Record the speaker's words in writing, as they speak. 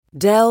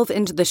Delve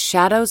into the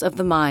shadows of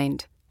the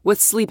mind with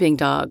Sleeping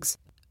Dogs,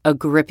 a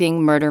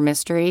gripping murder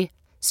mystery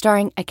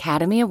starring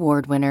Academy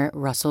Award winner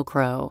Russell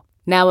Crowe.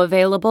 Now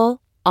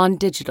available on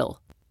digital.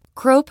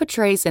 Crowe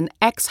portrays an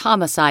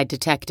ex-homicide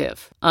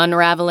detective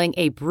unraveling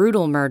a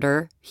brutal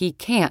murder he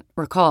can't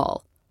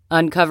recall.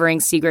 Uncovering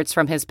secrets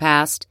from his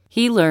past,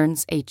 he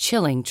learns a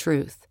chilling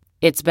truth.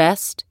 It's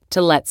best to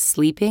let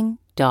sleeping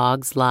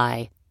dogs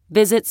lie.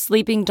 Visit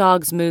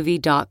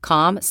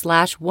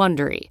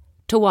sleepingdogsmovie.com/Wondery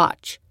to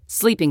watch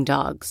Sleeping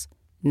Dogs,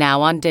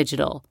 now on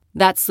digital.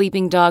 That's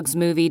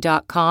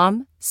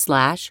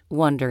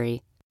sleepingdogsmovie.com/Wondery.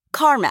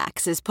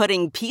 CarMax is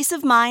putting peace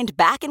of mind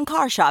back in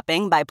car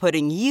shopping by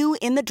putting you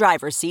in the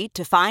driver's seat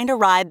to find a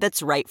ride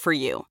that's right for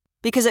you.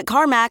 Because at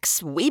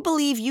CarMax, we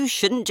believe you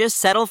shouldn't just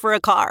settle for a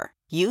car.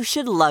 You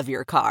should love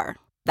your car.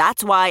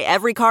 That's why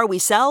every car we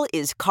sell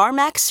is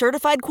CarMax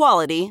certified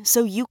quality,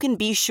 so you can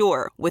be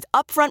sure with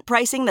upfront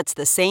pricing that's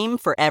the same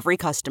for every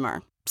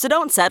customer. So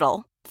don't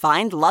settle.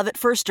 Find love at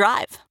first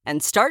drive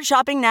and start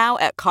shopping now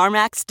at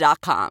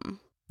CarMax.com.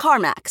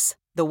 CarMax,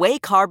 the way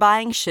car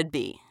buying should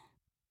be.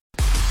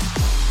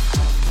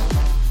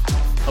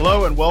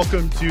 Hello and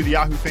welcome to the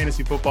Yahoo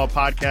Fantasy Football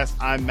Podcast.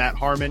 I'm Matt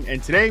Harmon,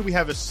 and today we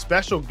have a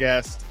special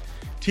guest,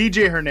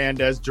 TJ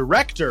Hernandez,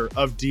 director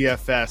of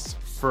DFS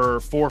for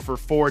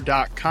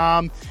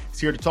 4for4.com. He's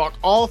here to talk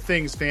all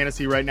things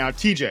fantasy right now.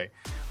 TJ,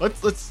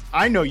 let's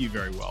I know you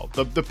very well.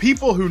 The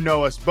people who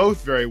know us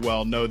both very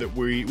well know that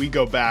we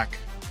go back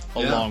a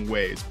long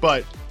ways.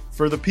 But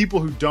for the people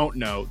who don't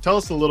know, tell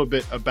us a little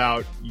bit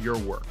about your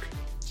work.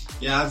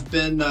 Yeah, I've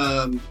been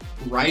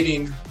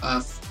writing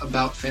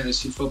about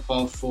fantasy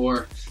football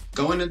for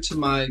going into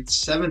my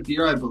 7th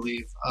year, I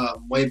believe.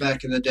 Way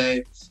back in the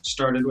day,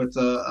 started with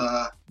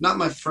not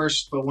my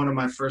first, but one of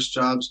my first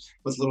jobs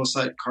with a little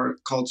site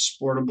called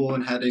Sportable,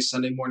 and had a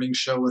Sunday morning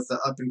show with the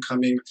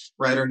up-and-coming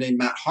writer named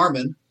Matt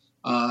Harmon.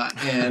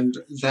 And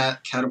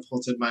that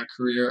catapulted my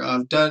career.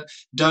 I've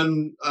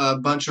done a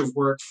bunch of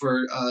work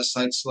for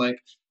sites like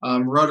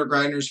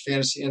RotoGrinders,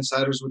 Fantasy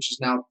Insiders, which is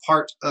now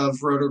part of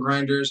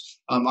RotoGrinders.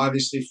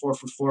 Obviously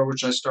 4for4,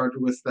 which I started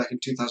with back in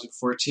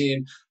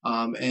 2014,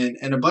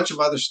 and a bunch of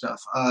other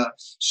stuff.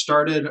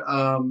 Started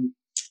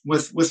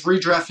with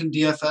redraft and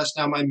DFS.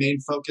 Now my main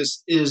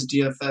focus is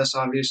DFS.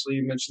 Obviously,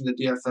 you mentioned the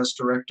DFS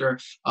director,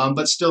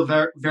 but still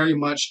very, very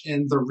much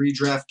in the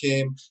redraft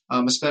game,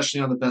 especially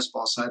on the best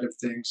ball side of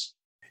things.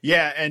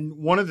 Yeah, and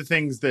one of the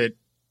things that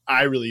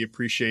I really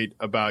appreciate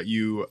about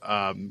you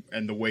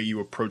and the way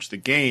you approach the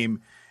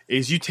game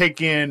is you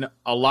take in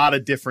a lot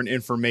of different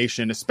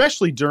information,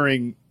 especially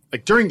during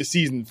the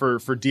season for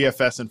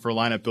DFS and for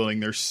lineup building.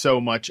 There's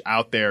so much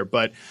out there,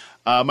 but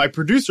my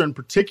producer in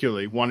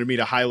particular wanted me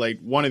to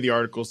highlight one of the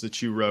articles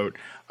that you wrote,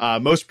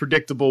 most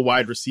predictable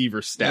wide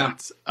receiver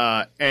stats.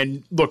 Yeah.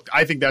 And look,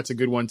 I think that's a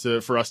good one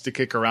for us to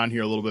kick around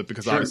here a little bit,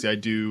 because obviously I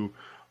do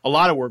a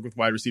lot of work with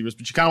wide receivers,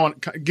 but you kind of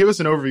want to give us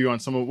an overview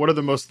on some of what are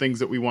the most things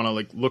that we want to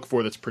look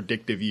for that's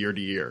predictive year to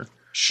year.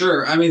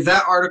 Sure. I mean,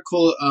 that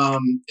article,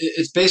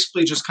 it's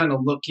basically just kind of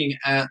looking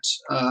at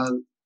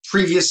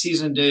previous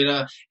season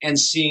data and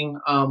seeing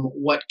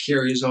what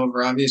carries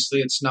over. Obviously,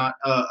 it's not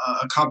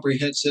a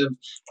comprehensive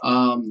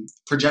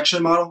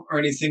projection model or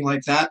anything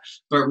like that,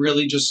 but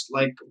really just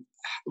like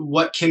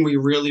what can we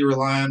really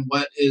rely on?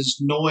 What is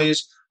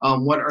noise?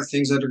 What are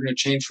things that are going to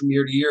change from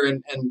year to year?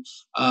 And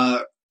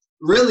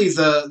really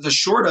the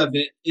short of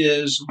it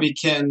is we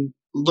can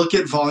look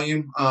at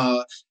volume,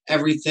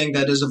 everything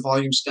that is a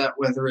volume stat,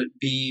 whether it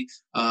be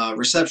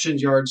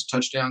receptions, yards,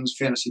 touchdowns,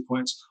 fantasy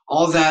points.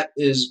 All that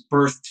is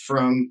birthed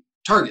from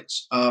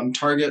targets.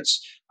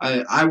 Targets,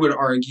 I would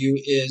argue,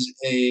 is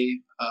a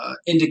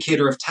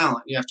indicator of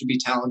talent. You have to be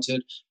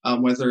talented,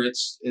 whether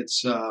it's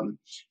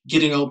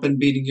getting open,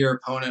 beating your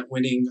opponent,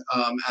 winning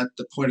at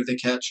the point of the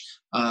catch.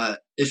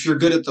 If you're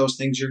good at those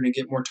things, you're going to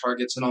get more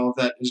targets, and all of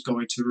that is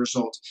going to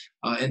result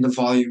in the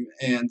volume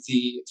and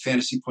the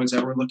fantasy points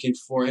that we're looking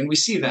for. And we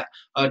see that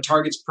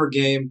targets per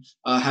game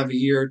have a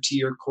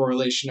year-to-year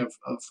correlation of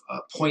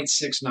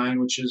 0.69,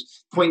 which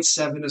is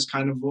 0.7 is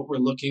kind of what we're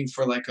looking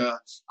for, like a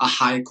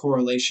high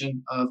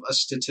correlation of a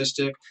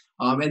statistic.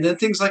 And then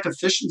things like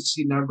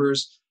efficiency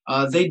numbers,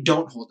 they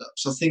don't hold up.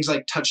 So things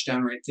like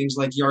touchdown rate, things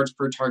like yards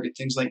per target,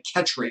 things like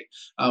catch rate.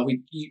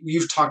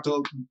 You've talked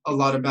a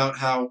lot about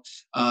how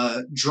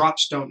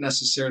drops don't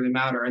necessarily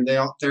matter, and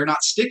they're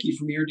not sticky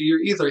from year to year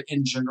either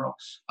in general.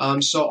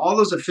 So all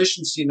those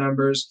efficiency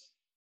numbers,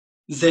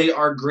 they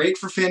are great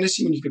for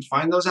fantasy when you could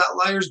find those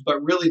outliers, but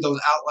really those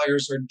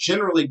outliers are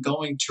generally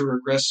going to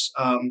regress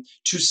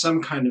to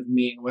some kind of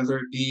mean, whether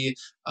it be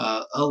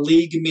a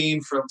league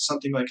mean for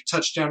something like a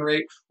touchdown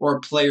rate, or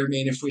a player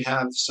mean if we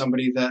have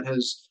somebody that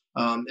has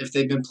if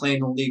they've been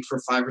playing the league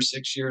for 5 or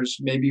 6 years,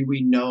 maybe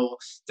we know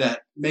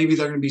that maybe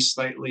they're going to be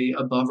slightly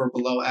above or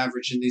below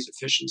average in these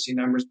efficiency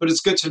numbers. But it's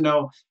good to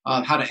know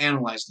how to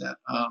analyze that.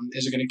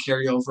 Is it going to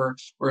carry over,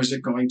 or is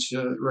it going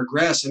to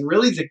regress? And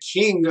really the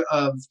king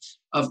of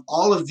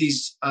all of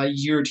these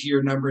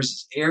year-to-year numbers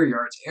is air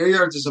yards. Air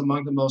yards is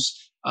among the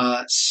most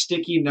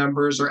sticky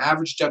numbers, or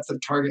average depth of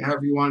target,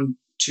 however you want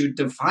to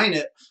define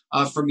it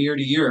from year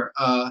to year.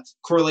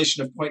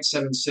 Correlation of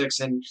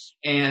 0.76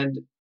 and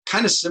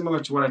kind of similar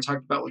to what I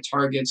talked about with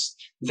targets,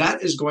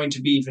 that is going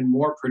to be even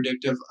more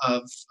predictive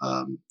of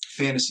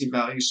fantasy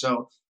value.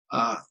 So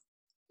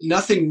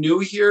nothing new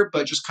here,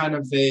 but just kind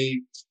of a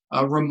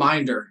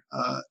reminder.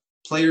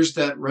 Players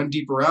that run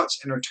deeper routes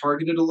and are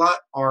targeted a lot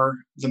are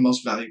the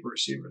most valuable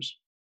receivers.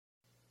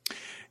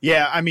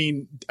 Yeah, I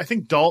mean, I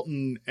think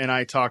Dalton and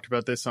I talked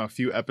about this on a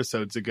few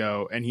episodes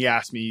ago, and he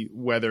asked me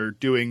whether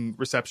doing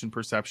reception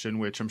perception,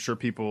 which I'm sure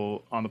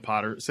people on the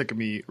pod are sick of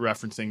me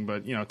referencing,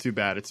 but, too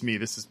bad. It's me.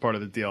 This is part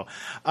of the deal.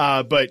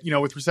 But,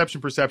 with reception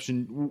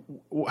perception,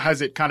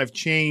 has it kind of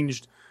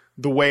changed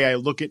the way I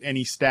look at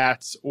any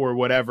stats or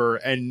whatever?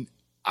 And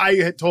I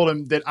had told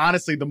him that,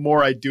 honestly, the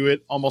more I do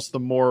it, almost the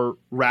more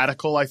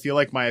radical I feel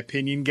like my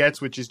opinion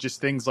gets, which is just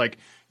things like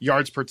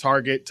yards per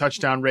target,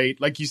 touchdown rate,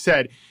 like you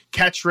said,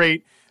 catch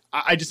rate.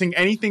 I just think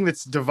anything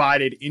that's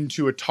divided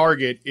into a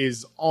target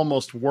is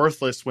almost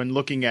worthless when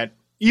looking at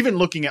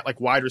like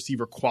wide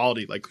receiver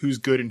quality, like who's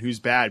good and who's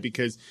bad,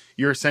 because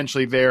you're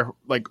essentially there,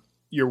 like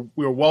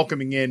we're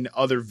welcoming in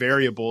other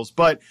variables.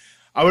 But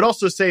I would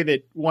also say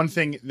that one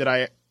thing that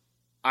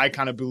I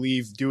kind of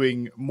believe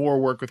doing more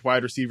work with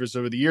wide receivers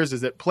over the years is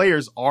that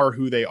players are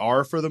who they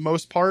are for the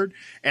most part.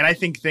 And I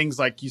think things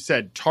like you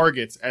said,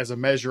 targets as a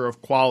measure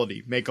of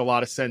quality make a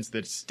lot of sense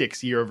that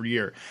sticks year over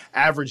year.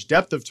 Average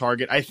depth of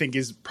target, I think,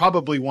 is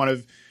probably one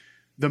of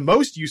the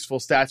most useful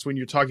stats when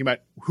you're talking about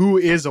who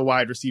is a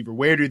wide receiver,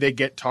 where do they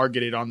get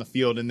targeted on the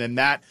field. And then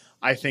that,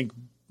 I think,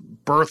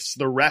 births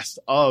the rest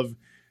of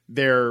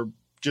their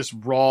just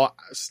raw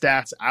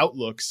stats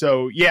outlook.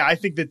 So yeah, I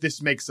think that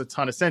this makes a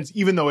ton of sense,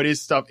 even though it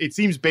is stuff, it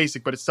seems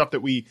basic, but it's stuff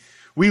that we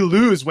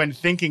lose when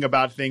thinking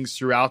about things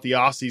throughout the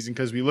offseason,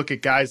 because we look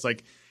at guys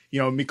like,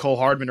 Mecole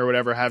Hardman or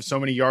whatever have so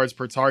many yards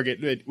per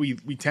target that we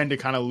tend to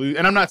kind of lose.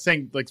 And I'm not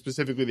saying like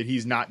specifically that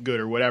he's not good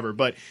or whatever,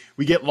 but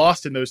we get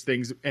lost in those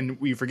things and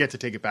we forget to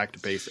take it back to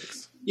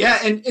basics. Yeah.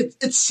 And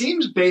it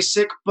seems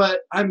basic,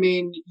 but I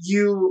mean,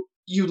 you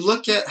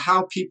look at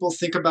how people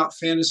think about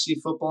fantasy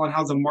football and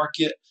how the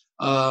market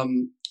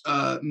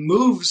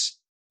moves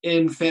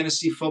in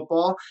fantasy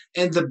football.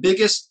 And the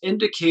biggest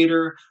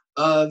indicator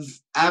of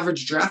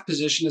average draft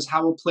position is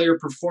how a player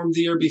performed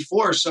the year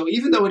before. So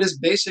even though it is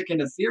basic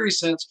in a theory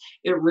sense,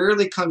 it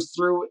rarely comes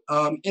through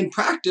in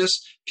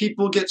practice.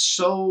 People get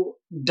so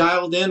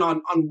dialed in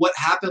on what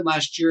happened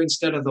last year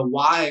instead of the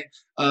why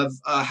of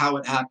how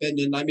it happened.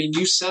 And I mean,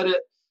 you said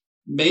it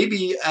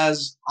maybe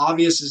as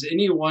obvious as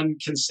anyone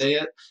can say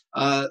it,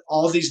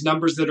 all these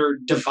numbers that are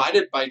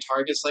divided by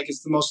targets, like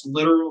it's the most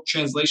literal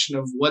translation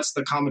of what's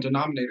the common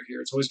denominator here.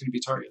 It's always going to be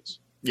targets.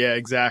 Yeah,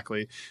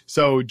 exactly.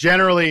 So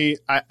generally,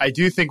 I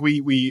do think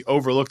we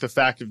overlook the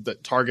fact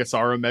that targets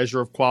are a measure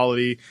of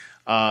quality.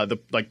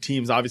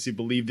 Teams obviously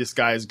believe this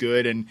guy is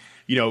good, and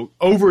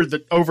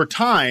over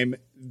time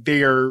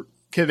they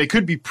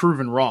could be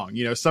proven wrong.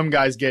 Some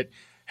guys get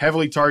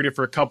heavily targeted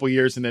for a couple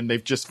years, and then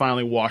they've just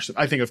finally washed it.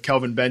 I think of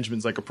Kelvin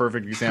Benjamin's like a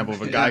perfect example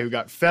of a guy who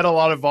got fed a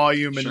lot of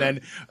volume, and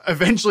then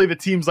eventually the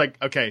team's like,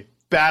 okay,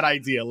 bad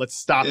idea. Let's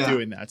stop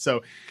doing that.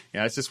 So,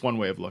 it's just one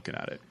way of looking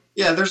at it.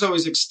 Yeah, there's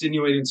always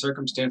extenuating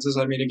circumstances.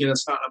 I mean, again,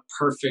 it's not a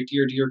perfect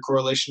year-to-year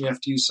correlation. You have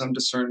to use some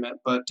discernment.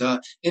 But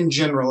in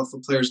general, if a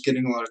player's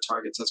getting a lot of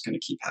targets, that's going to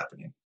keep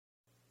happening.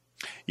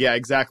 Yeah,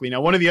 exactly.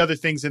 Now, one of the other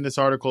things in this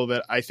article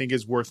that I think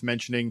is worth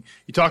mentioning,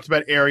 you talked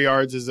about air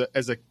yards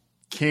as a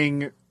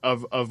king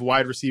of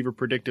wide receiver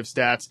predictive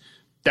stats.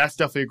 That's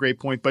definitely a great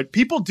point. But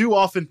people do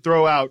often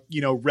throw out,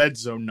 red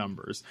zone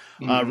numbers,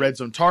 red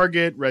zone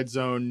target, red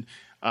zone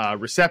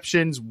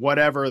receptions,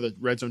 whatever, the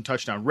red zone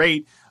touchdown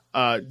rate.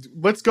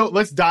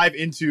 Let's dive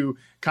into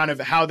kind of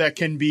how that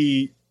can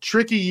be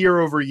tricky year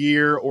over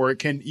year, or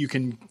you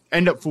can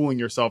end up fooling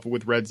yourself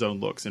with red zone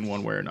looks in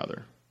one way or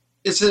another.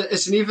 It's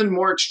an even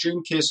more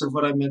extreme case of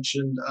what I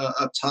mentioned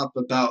up top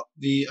about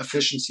the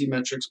efficiency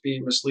metrics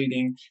being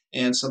misleading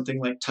and something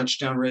like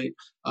touchdown rate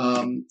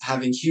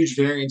having huge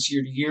variance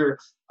year to year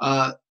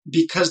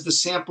because the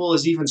sample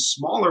is even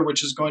smaller,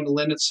 which is going to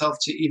lend itself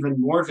to even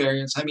more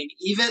variance. I mean,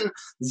 even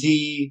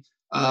the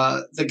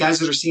guys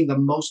that are seeing the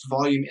most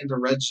volume in the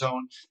red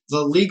zone,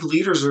 the league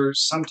leaders are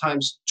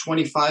sometimes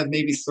 25,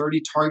 maybe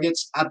 30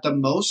 targets at the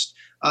most.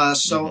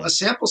 So a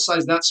sample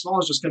size that small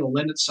is just going to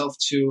lend itself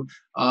to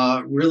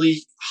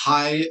really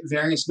high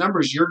variance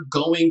numbers. You're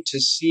going to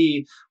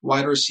see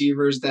wide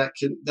receivers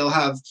they'll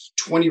have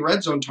 20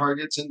 red zone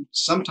targets and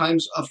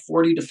sometimes a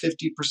 40 to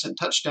 50%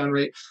 touchdown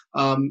rate.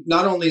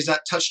 Not only is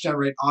that touchdown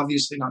rate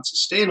obviously not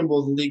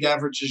sustainable, the league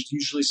average is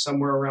usually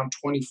somewhere around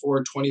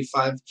 24,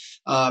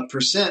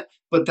 25%,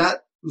 but that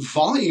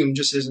volume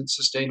just isn't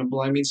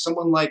sustainable. I mean,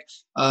 someone like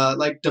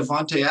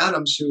Davante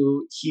Adams,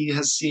 who he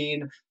has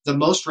seen the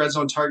most red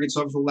zone targets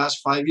over the last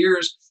 5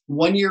 years.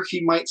 One year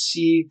he might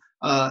see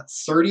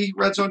 30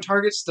 red zone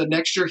targets. The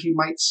next year he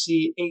might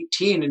see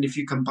 18. And if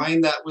you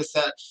combine that with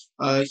that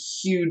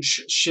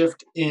huge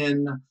shift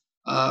in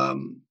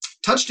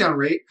touchdown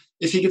rate,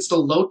 if he gets the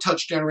low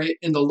touchdown rate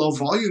in the low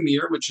volume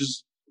year, which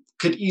is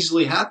could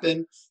easily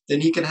happen,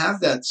 then he can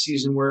have that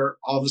season where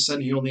all of a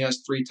sudden he only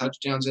has 3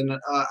 touchdowns. And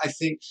I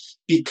think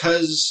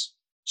because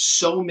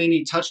so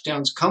many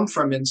touchdowns come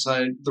from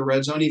inside the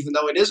red zone, even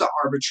though it is an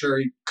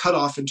arbitrary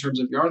cutoff in terms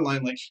of yard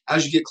line, like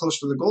as you get closer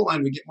to the goal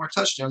line, we get more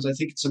touchdowns. I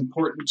think it's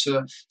important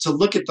to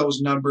look at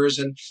those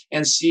numbers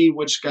and see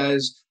which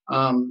guys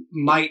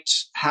might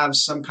have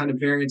some kind of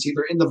variance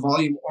either in the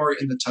volume or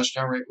in the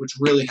touchdown rate, which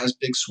really has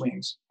big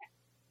swings.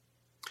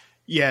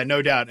 Yeah,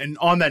 no doubt. And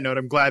on that note,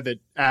 I'm glad that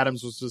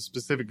Adams was a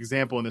specific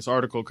example in this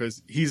article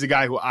because he's a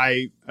guy who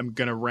I am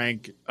going to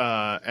rank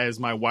as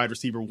my wide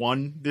receiver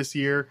 1 this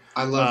year.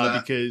 I love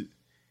that. Because,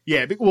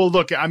 well,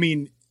 look, I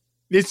mean,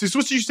 this is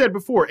what you said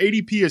before.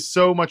 ADP is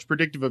so much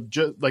predictive of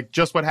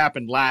just what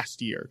happened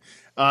last year.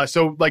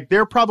 So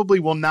there probably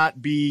will not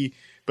be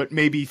but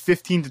maybe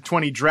 15 to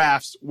 20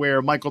 drafts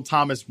where Michael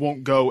Thomas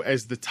won't go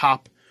as the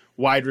top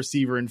wide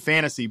receiver in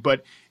fantasy.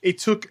 But it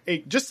took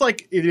just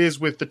like it is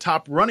with the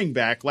top running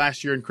back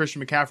last year in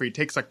Christian McCaffrey, it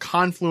takes a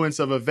confluence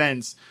of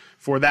events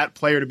for that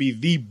player to be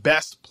the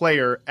best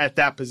player at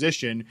that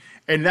position.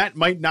 And that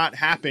might not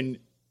happen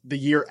the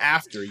year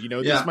after.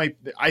 This might,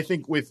 I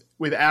think with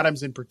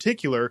Adams in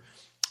particular,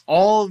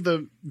 all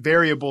the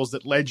variables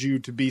that led you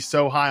to be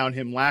so high on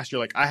him last year,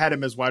 like I had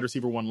him as wide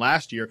receiver 1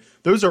 last year,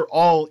 those are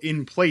all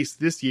in place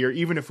this year,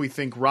 even if we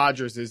think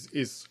Rodgers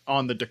is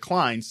on the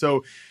decline.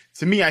 So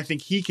to me, I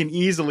think he can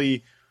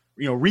easily,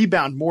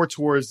 rebound more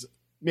towards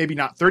maybe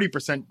not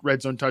 30%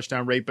 red zone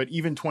touchdown rate, but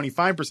even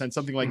 25%,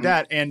 something like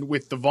that. And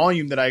with the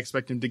volume that I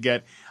expect him to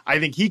get, I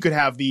think he could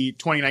have the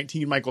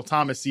 2019 Michael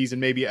Thomas season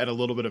maybe at a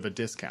little bit of a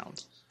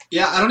discount.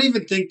 Yeah, I don't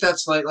even think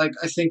that's like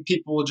I think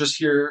people will just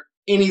hear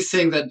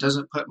anything that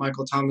doesn't put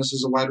Michael Thomas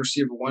as a wide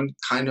receiver 1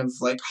 kind of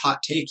like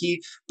hot takey,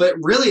 but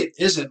really it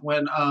isn't.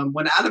 When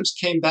Adams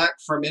came back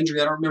from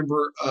injury, I don't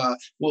remember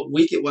what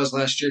week it was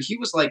last year, he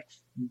was like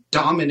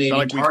dominating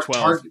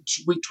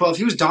week 12.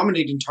 He was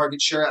dominating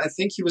target share. I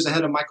think he was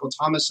ahead of Michael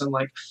Thomas in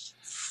like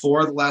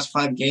 4 of the last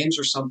 5 games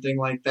or something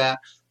like that.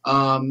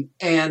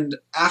 And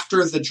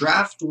after the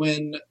draft,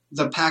 when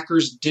the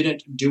Packers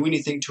didn't do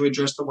anything to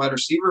address the wide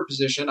receiver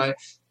position, I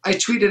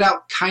tweeted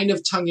out kind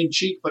of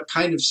tongue-in-cheek, but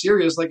kind of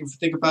serious. Like, if you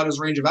think about his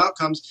range of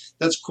outcomes,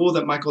 that's cool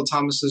that Michael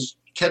Thomas's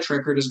catch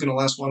record is going to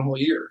last 1 whole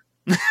year.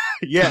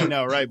 Yeah,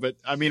 no, right. But,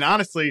 I mean,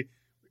 honestly,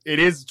 it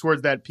is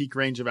towards that peak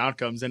range of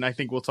outcomes. And I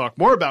think we'll talk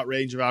more about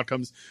range of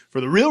outcomes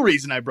for the real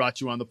reason I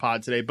brought you on the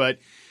pod today. But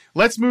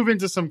let's move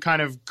into some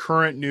kind of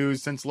current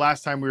news since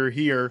last time we were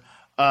here.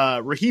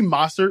 Raheem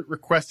Mostert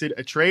requested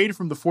a trade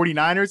from the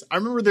 49ers. I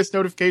remember this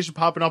notification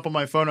popping up on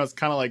my phone. I was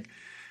kind of like,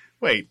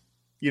 wait,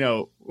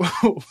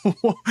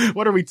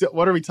 what are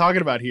we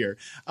talking about here?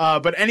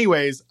 But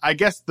anyways, I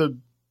guess the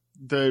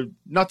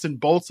nuts and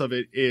bolts of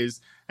it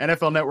is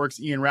NFL Network's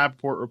Ian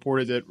Rappaport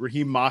reported that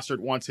Raheem Mostert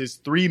wants his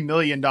 $3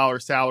 million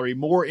salary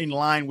more in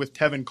line with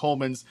Tevin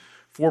Coleman's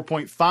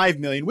 $4.5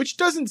 million, which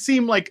doesn't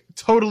seem like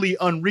totally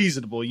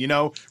unreasonable.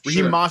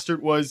 Raheem Mostert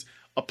was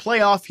a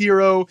playoff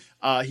hero.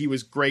 He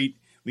was great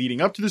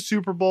leading up to the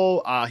Super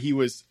Bowl. He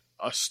was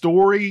a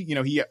story.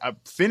 He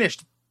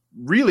finished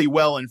really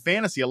well in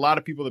fantasy. A lot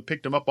of people that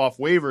picked him up off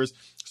waivers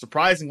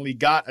surprisingly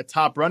got a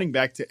top running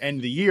back to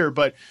end the year.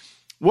 But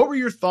what were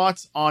your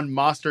thoughts on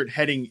Mostert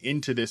heading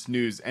into this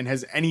news, and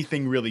has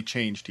anything really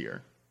changed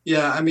here?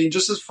 Yeah, I mean,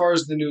 just as far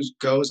as the news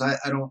goes, I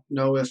don't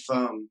know if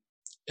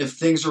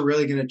things are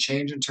really going to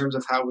change in terms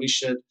of how we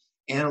should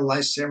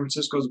analyze San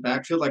Francisco's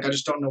backfield. Like, I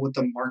just don't know what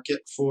the market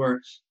for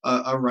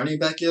a running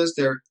back is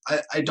there.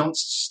 I don't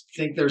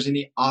think there's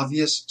any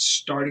obvious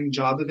starting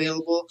job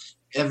available.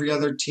 Every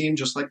other team,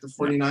 just like the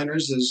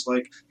 49ers, is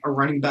like a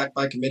running back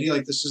by committee.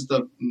 Like, this is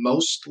the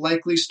most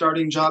likely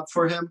starting job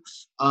for him.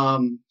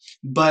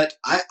 But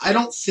I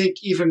don't think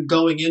even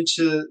going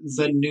into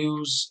the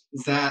news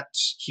that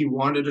he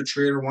wanted a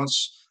trade or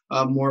wants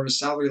more of a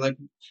salary, like,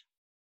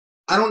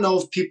 I don't know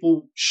if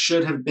people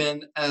should have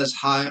been as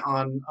high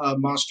on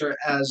Mostert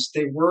as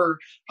they were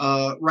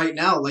right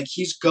now. Like,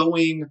 he's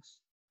going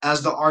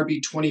as the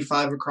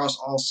RB25 across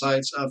all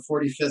sites,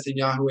 45th in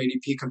Yahoo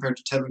ADP compared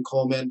to Tevin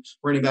Coleman,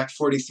 running back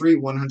 43,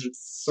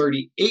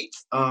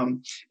 138th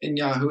in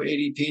Yahoo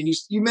ADP. And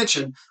you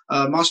mentioned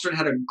Mostert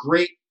had a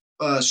great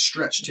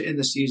stretch to end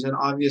the season.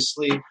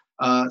 Obviously,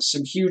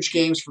 some huge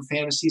games for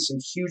fantasy, some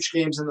huge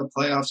games in the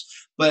playoffs,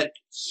 but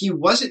he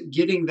wasn't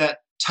getting that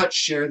touch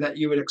share that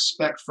you would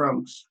expect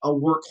from a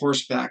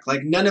workhorse back.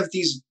 Like, none of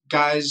these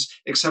guys,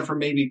 except for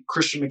maybe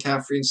Christian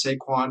McCaffrey and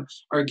Saquon,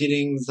 are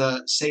getting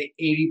the, say,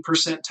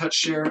 80% touch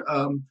share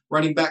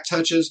running back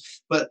touches,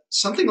 but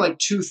something like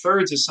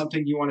 2/3 is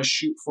something you want to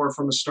shoot for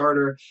from a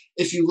starter.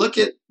 If you look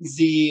at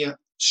the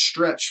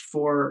stretch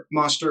for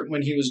Mostert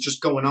when he was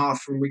just going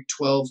off from week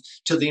 12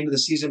 till the end of the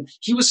season,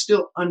 he was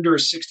still under a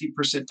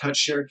 60% touch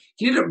share.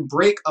 He didn't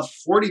break a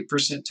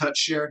 40% touch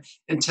share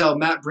until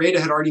Matt Breida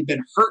had already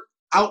been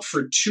out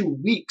for 2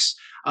 weeks.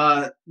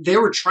 They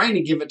were trying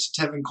to give it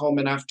to Tevin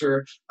Coleman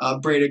after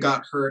Breida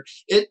got hurt.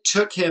 It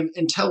took him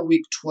until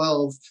week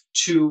 12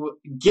 to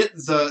get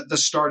the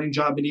starting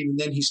job, and even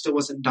then he still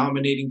wasn't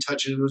dominating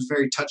touches. It was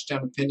very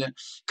touchdown dependent.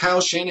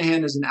 Kyle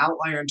Shanahan is an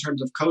outlier in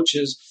terms of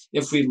coaches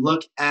if we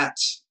look at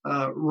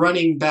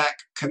running back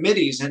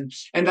committees,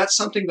 and that's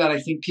something that I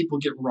think people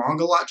get wrong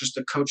a lot, just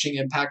the coaching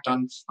impact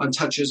on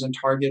touches and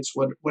targets,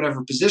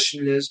 whatever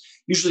position it is.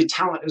 Usually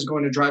talent is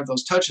going to drive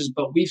those touches,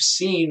 but we've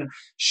seen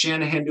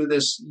Shanahan do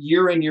this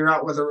year in, year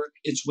out, whether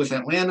it's with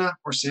Atlanta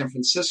or San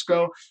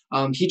Francisco.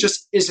 He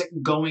just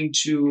isn't going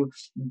to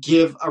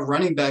give a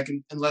running back,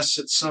 unless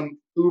it's some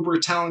uber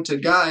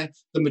talented guy,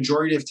 the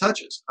majority of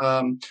touches.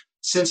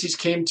 Since he's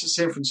came to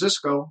San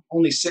Francisco,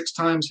 only 6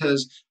 times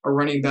has a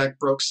running back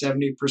broke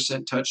 70%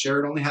 touch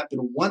share. It only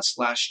happened once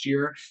last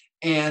year.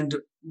 And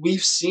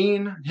we've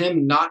seen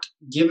him not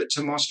give it to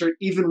Mostert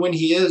even when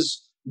he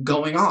is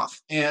going off.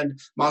 And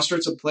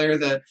Mostert's a player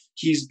that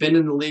he's been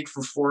in the league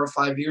for 4 or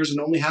 5 years and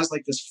only has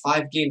like this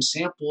 5-game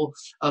sample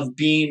of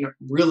being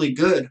really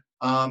good.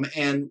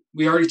 And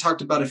we already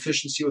talked about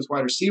efficiency with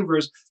wide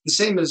receivers. The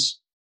same as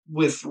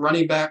with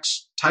running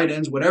backs, tight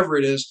ends, whatever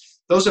it is.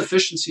 Those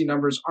efficiency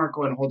numbers aren't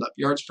going to hold up.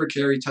 Yards per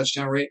carry,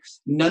 touchdown rate,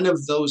 none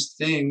of those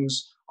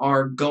things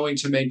are going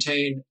to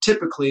maintain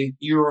typically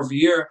year over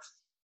year.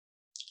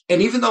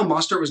 And even though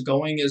Mostert was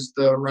going as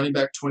the running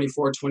back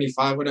 24,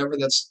 25, whatever,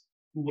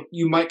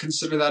 you might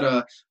consider that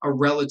a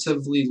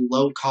relatively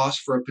low cost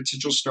for a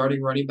potential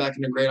starting running back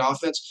in a great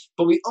offense.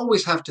 But we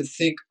always have to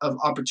think of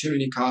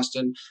opportunity cost.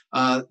 And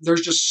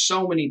there's just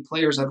so many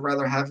players I'd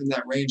rather have in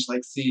that range,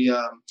 like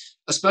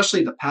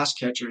especially the pass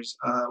catchers.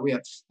 We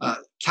have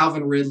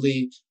Calvin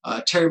Ridley,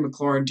 Terry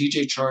McLaurin,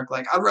 DJ Chark.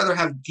 Like, I'd rather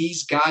have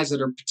these guys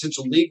that are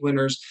potential league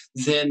winners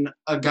than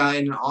a guy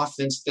in an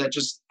offense that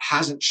just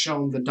hasn't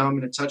shown the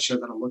dominant touch share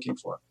that I'm looking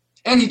for.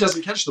 And he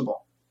doesn't catch the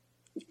ball.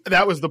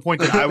 That was the point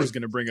that I was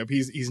going to bring up.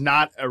 He's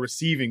not a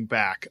receiving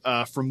back.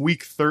 From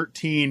week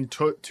 13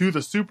 to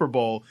the Super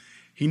Bowl,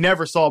 he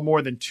never saw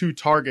more than 2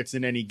 targets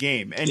in any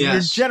game. And You're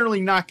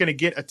generally not going to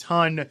get a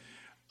ton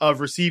of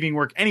receiving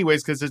work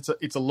anyways, because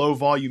it's a low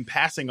volume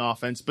passing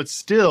offense. But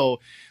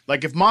still,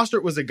 like, if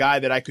Mostert was a guy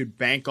that I could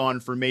bank on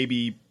for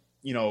maybe,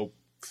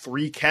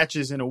 3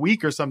 catches in a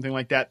week or something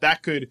like that,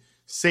 that could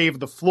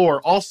save the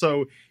floor.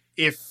 Also,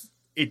 if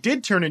it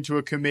did turn into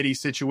a committee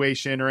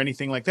situation or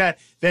anything like that,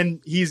 then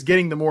he's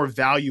getting the more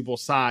valuable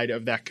side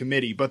of that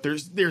committee. But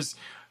there's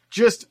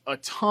just a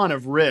ton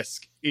of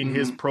risk in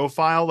his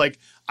profile. Like,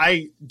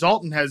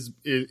 Dalton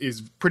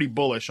is pretty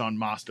bullish on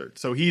Mostert,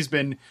 so he's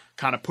been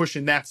kind of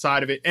pushing that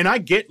side of it. And I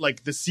get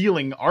like the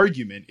ceiling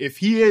argument. If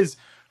he is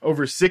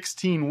over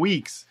 16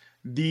 weeks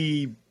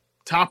the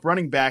top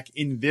running back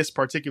in this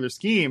particular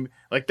scheme,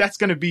 like it's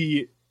going to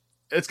be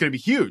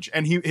huge,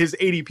 and his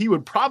ADP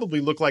would probably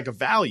look like a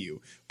value.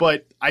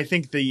 But I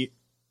think the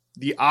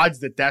odds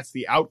that that's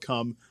the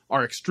outcome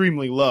are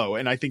extremely low,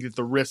 and I think that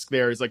the risk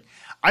there is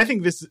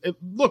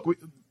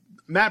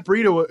Matt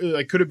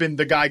Breida could have been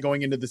the guy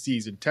going into the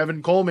season.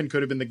 Tevin Coleman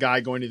could have been the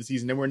guy going into the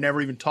season, and we're never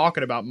even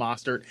talking about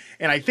Mostert.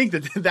 And I think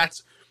that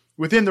that's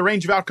within the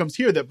range of outcomes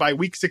here, that by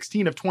week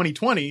 16 of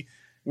 2020,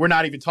 we're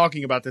not even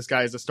talking about this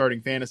guy as a starting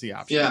fantasy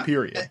option,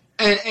 period.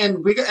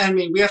 And we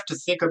have to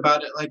think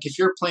about it. Like, if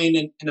you're playing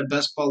in a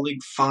best ball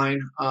league, fine.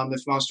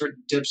 If Mostert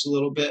dips a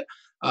little bit,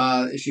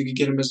 if you could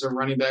get him as a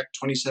running back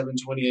 27,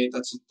 28,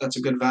 that's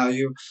a good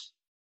value.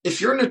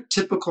 If you're in a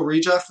typical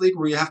redraft league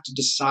where you have to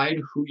decide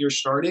who you're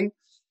starting,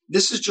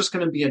 this is just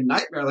going to be a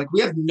nightmare. Like,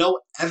 we have no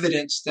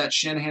evidence that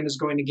Shanahan is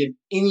going to give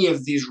any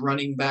of these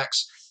running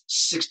backs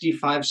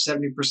 65,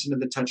 70% of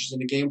the touches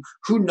in a game.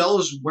 Who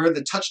knows where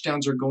the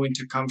touchdowns are going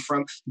to come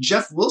from?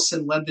 Jeff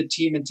Wilson led the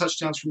team in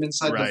touchdowns from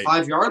inside the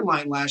 5-yard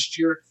line last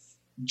year.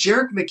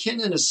 Jerick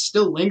McKinnon is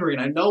still lingering.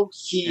 I know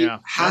he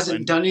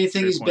hasn't done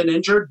anything. He's been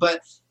injured,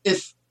 but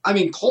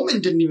Coleman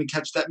didn't even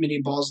catch that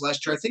many balls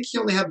last year. I think he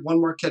only had 1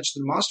 more catch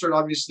than Mostert.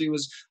 Obviously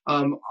was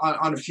on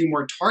a few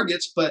more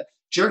targets, but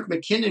Jerick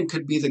McKinnon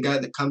could be the guy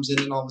that comes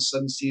in and all of a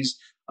sudden sees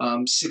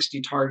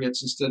 60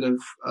 targets instead of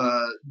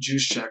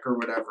Juszczyk or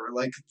whatever.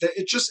 Like,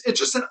 it's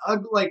just an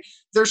ugly, like,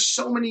 there's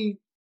so many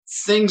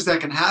things that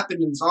can happen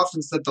in this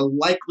offense that the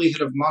likelihood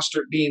of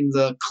Mostert being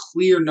the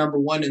clear number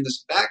 1 in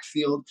this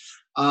backfield,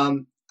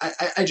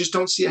 I just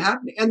don't see it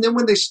happening. And then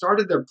when they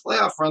started their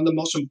playoff run, the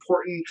most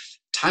important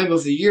time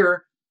of the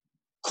year,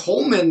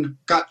 Coleman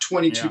got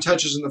 22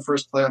 touches in the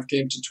first playoff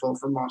game to 12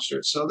 for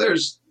Mostert. So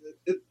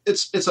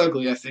it's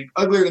ugly, I think.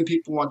 Uglier than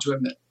people want to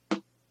admit.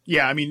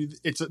 Yeah, I mean,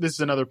 this is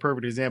another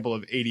perfect example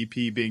of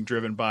ADP being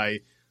driven by,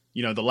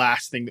 the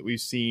last thing that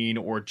we've seen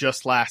or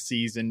just last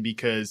season,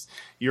 because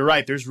you're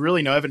right, there's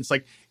really no evidence.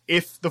 Like,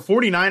 if the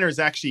 49ers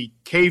actually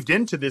caved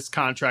into this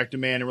contract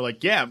demand and were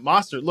like, yeah,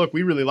 Mostert, look,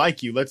 we really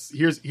like you.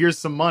 Here's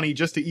some money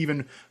just to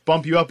even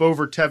bump you up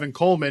over Tevin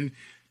Coleman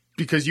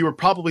because you were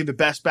probably the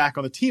best back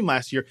on the team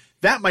last year,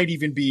 that might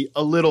even be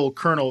a little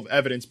kernel of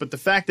evidence. But the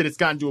fact that it's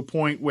gotten to a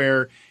point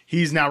where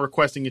he's now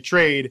requesting a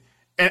trade,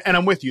 and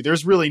I'm with you,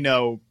 there's really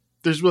no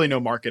there's really no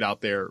market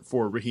out there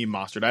for Raheem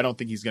Mostert. I don't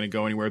think he's going to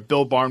go anywhere.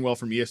 Bill Barnwell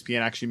from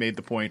ESPN actually made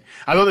the point.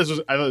 I thought this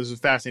was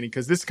fascinating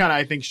because this kind of,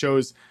 I think,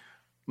 shows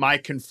my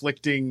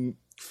conflicting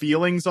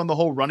feelings on the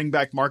whole running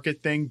back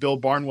market thing. Bill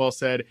Barnwell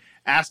said,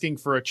 asking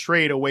for a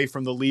trade away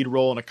from the lead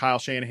role in a Kyle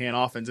Shanahan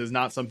offense is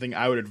not something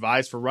I would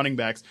advise for running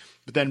backs.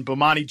 But then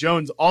Bomani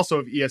Jones, also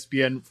of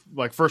ESPN,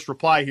 like first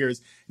reply here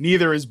is,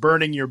 neither is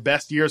burning your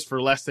best years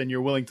for less than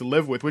you're willing to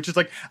live with, which is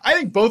like, I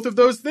think both of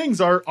those things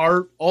are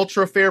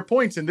ultra fair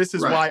points. And this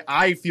is why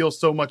I feel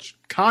so much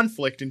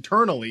conflict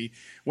internally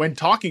when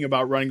talking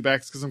about running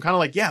backs, because I'm kind of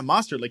like, yeah,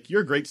 Mostert, like,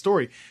 you're a great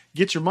story.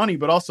 Get your money,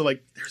 but also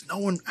like, there's no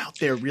one out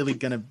there really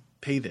going to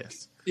pay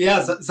this.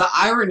 Yeah, the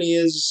irony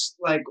is,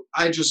 like,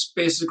 I just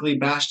basically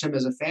bashed him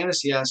as a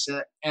fantasy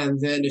asset, and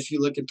then if you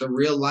look at the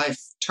real life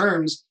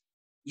terms,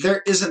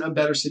 there isn't a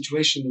better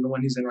situation than the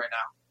one he's in right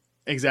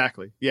now.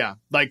 Exactly. Yeah.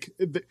 Like,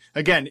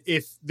 again,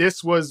 if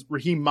this was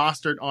Raheem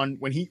Mostert on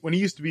when he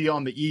used to be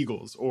on the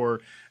Eagles, or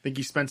I think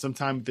he spent some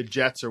time with the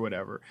Jets or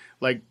whatever,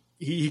 like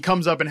he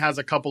comes up and has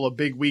a couple of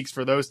big weeks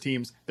for those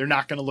teams, they're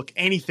not going to look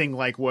anything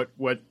like what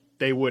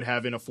they would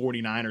have in a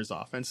 49ers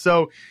offense.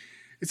 So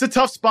it's a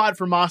tough spot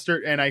for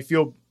Mostert, and I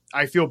feel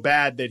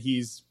bad that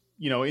he's,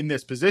 in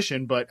this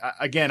position. But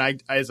again,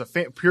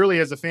 purely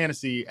as a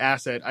fantasy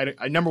asset,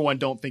 I number one,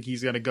 don't think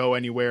he's going to go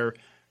anywhere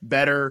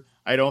better.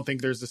 I don't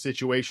think there's a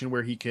situation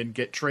where he can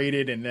get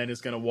traded and then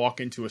is going to walk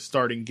into a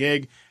starting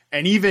gig.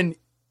 And even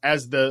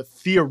as the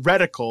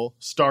theoretical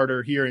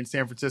starter here in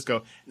San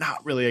Francisco,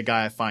 not really a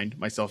guy I find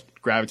myself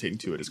gravitating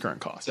to at his current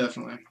cost.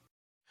 Definitely.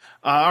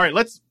 All right,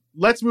 let's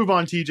move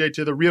on, TJ,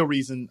 to the real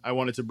reason I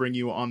wanted to bring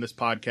you on this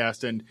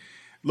podcast. And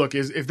look,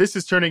 if this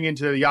is turning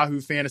into the Yahoo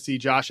Fantasy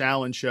Josh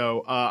Allen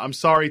show, I'm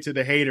sorry to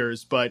the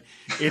haters, but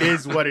it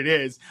is what it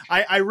is.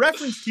 I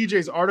referenced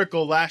TJ's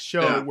article last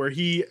show where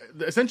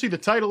essentially the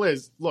title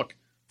is, look,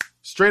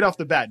 straight off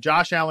the bat,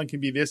 Josh Allen can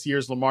be this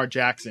year's Lamar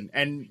Jackson.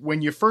 And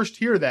when you first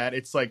hear that,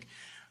 it's like,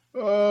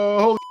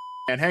 holy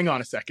man, hang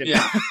on a second.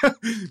 Yeah.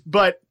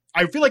 But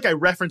I feel like I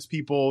reference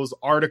people's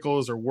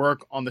articles or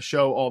work on the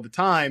show all the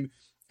time.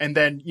 And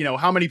then,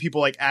 how many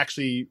people like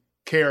actually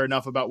care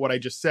enough about what I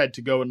just said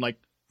to go and like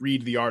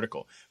read the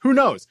article? Who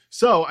knows?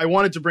 So I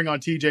wanted to bring on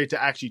TJ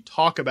to actually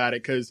talk about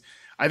it, because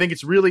I think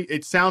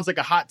it sounds like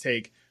a hot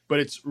take, but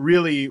it's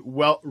really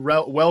well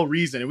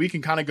reasoned, and we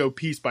can kind of go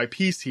piece by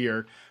piece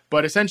here.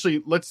 But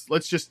essentially, let's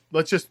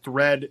just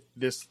thread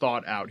this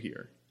thought out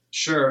here.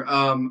 Sure.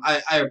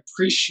 I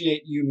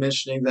appreciate you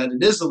mentioning that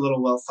it is a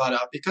little well thought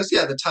out, because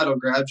the title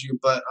grabs you,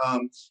 but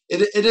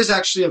it is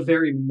actually a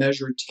very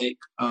measured take.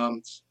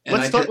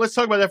 Let's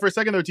talk about that for a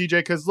second though, TJ,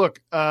 because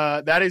look,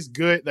 that is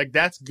good. Like,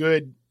 that's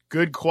good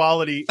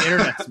quality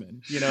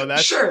internetsman.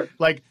 That's sure.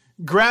 Like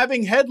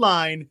grabbing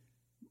headline,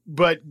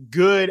 but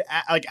good,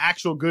 like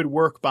actual good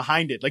work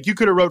behind it. Like, you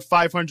could have wrote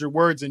 500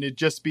 words and it'd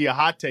just be a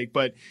hot take,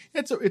 but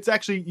it's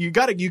actually, you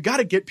gotta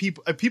get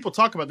people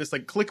talk about this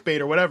like clickbait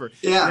or whatever.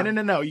 Yeah.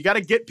 No. You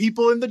gotta get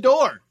people in the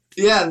door.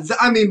 Yeah.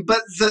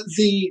 But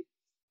the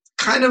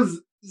kind of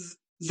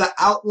the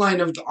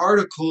outline of the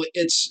article,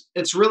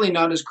 it's really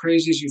not as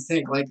crazy as you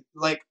think.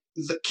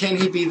 Can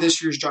he be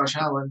this year's Josh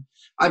Allen?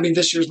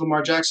 This year's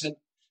Lamar Jackson.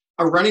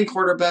 A running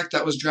quarterback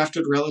that was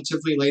drafted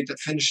relatively late, that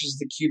finishes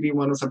the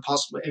QB1 with a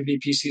possible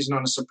MVP season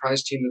on a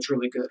surprise team that's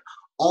really good.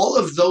 All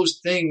of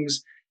those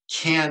things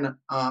can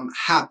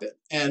happen.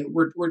 And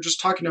we're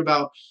just talking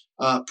about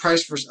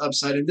price versus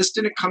upside. And this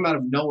didn't come out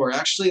of nowhere. It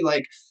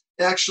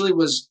actually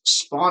was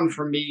spawned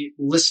from me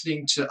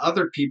listening to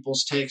other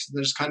people's takes, and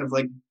there's kind of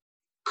like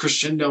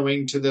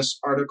crescendoing to this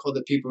article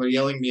that people are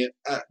yelling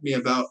at me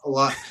about a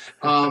lot.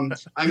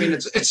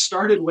 It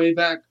started way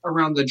back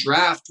around the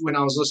draft when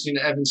I was listening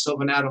to Evan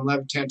Silva and Adam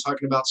Levitan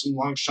talking about some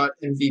long shot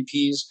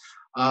MVPs.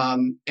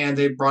 And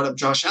they brought up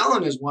Josh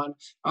Allen as one.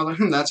 I was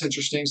like, that's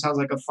interesting. Sounds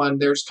like a fun.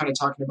 They're just kind of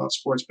talking about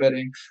sports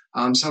betting.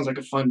 Sounds like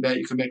a fun bet.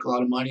 You could make a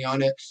lot of money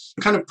on it.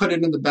 Kind of put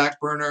it in the back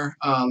burner.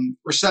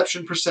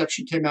 Reception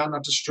perception came out,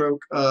 not to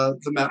stroke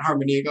the Matt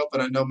Harmon ego,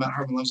 but I know Matt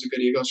Harmon loves a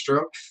good ego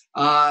stroke.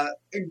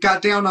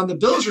 Got down on the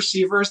Bills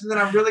receivers, and then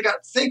I really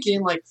got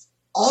thinking, like,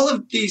 all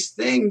of these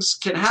things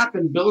can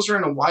happen. Bills are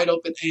in a wide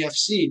open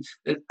AFC.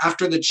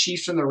 After the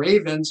Chiefs and the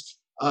Ravens,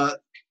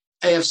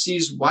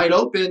 AFC's wide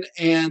open,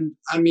 and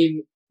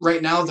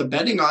right now the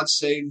betting odds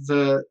say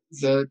the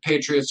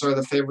Patriots are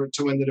the favorite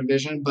to win the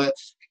division. But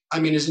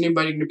is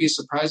anybody going to be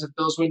surprised if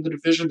Bills win the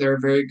division? They're a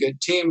very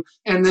good team.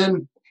 And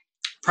then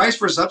price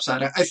versus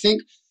upside. I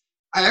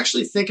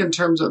actually think in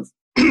terms of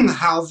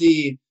how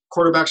the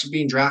quarterbacks are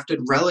being drafted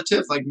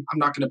relative. Like, I'm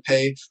not going to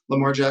pay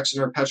Lamar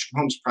Jackson or Patrick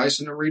Mahomes price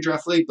in a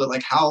redraft league, but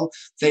like how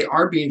they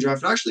are being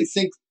drafted, I actually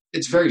think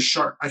it's very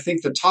sharp. I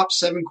think the top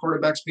 7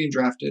 quarterbacks being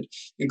drafted,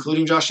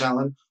 including Josh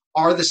Allen,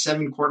 are the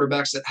 7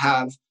 quarterbacks that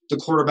have the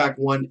quarterback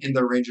one in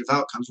their range of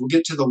outcomes. We'll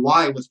get to the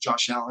why with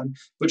Josh Allen,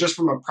 but just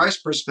from a price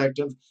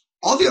perspective,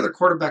 all the other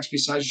quarterbacks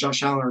besides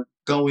Josh Allen are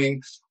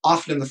going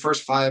often in the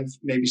first 5,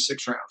 maybe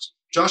 6 rounds.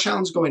 Josh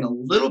Allen's going a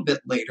little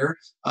bit later.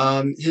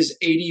 His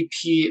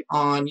ADP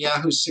on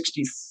Yahoo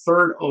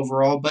 63rd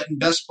overall, but in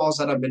best balls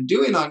that I've been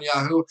doing on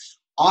Yahoo,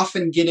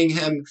 often getting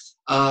him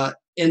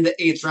in the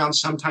 8th round,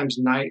 sometimes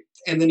ninth.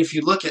 And then if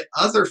you look at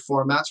other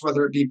formats,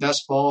 whether it be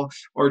best ball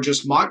or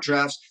just mock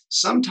drafts,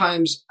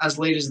 sometimes as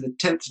late as the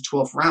 10th to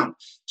 12th round.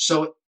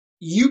 So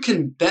you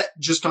can bet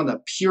just on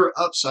the pure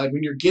upside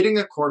when you're getting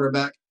a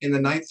quarterback in the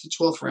 9th to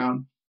 12th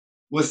round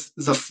with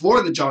the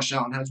floor that Josh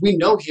Allen has. We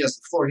know he has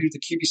the floor. He was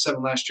the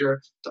QB7 last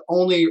year, the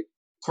only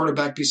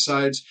quarterback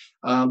besides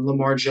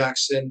Lamar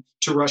Jackson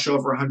to rush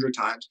over 100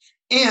 times.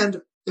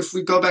 And if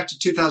we go back to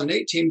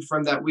 2018,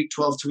 from that week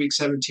 12 to week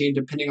 17,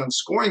 depending on the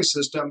scoring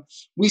system,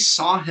 we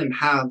saw him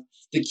have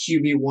the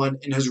QB1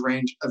 in his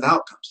range of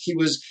outcomes. He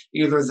was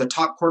either the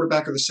top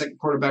quarterback or the second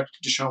quarterback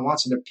to Deshaun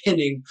Watson,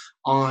 depending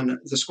on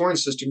the scoring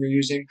system you're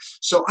using.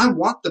 So I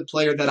want the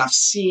player that I've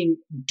seen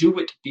do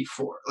it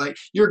before. Like,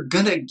 you're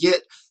going to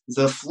get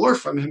the floor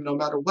from him no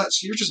matter what.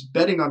 So you're just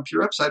betting on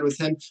pure upside with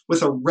him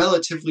with a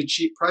relatively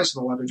cheap price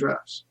in a lot of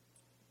drafts.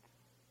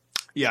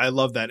 Yeah, I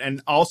love that.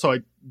 And also, I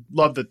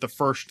love that the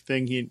first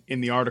thing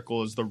in the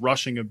article is the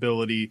rushing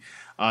ability.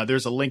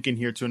 There's a link in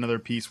here to another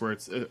piece where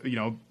it's,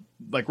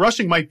 like,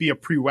 rushing might be a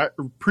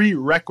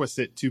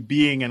prerequisite to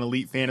being an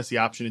elite fantasy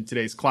option in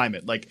today's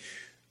climate. Like,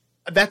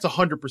 that's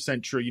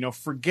 100% true.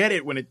 Forget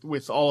it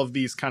with all of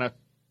these kind of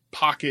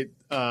pocket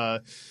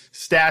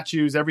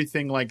statues,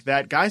 everything like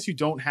that. Guys who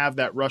don't have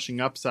that rushing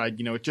upside,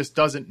 it just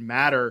doesn't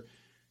matter.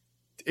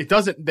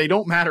 They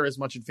don't matter as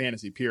much in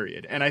fantasy,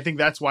 period. And I think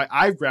that's why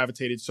I've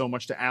gravitated so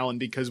much to Allen,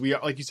 because we,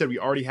 like you said, we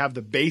already have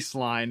the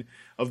baseline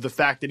of the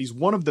fact that he's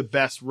one of the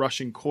best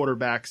rushing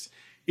quarterbacks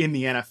in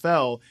the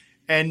NFL.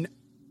 And,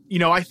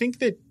 I think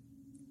that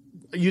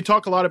you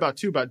talk a lot about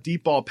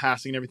deep ball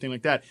passing and everything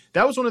like that.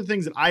 That was one of the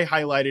things that I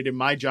highlighted in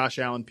my Josh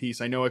Allen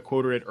piece. I know I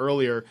quoted it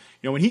earlier.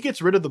 When he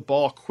gets rid of the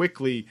ball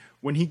quickly,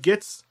 when he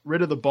gets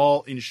rid of the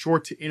ball in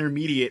short to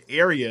intermediate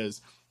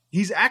areas,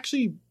 he's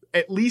actually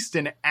at least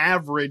an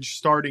average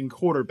starting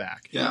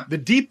quarterback. Yeah. The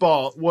deep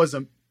ball was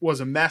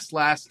a mess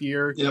last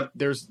year. Yep.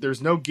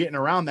 There's no getting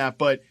around that,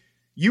 but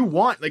you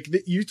want, like,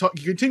 you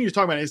continue to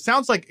talk about it. It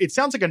sounds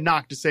like a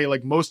knock to say,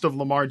 like, most of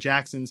Lamar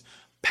Jackson's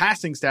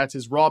passing stats,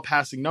 his raw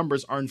passing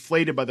numbers, are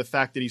inflated by the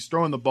fact that he's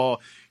throwing the ball,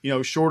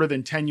 shorter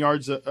than 10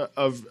 yards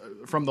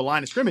from the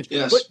line of scrimmage.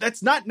 Yes. But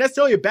that's not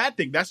necessarily a bad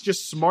thing. That's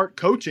just smart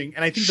coaching.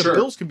 And I think the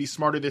Bills can be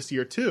smarter this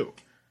year too.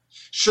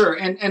 Sure.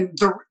 And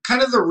the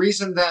kind of the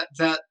reason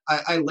that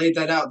I laid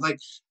that out, like,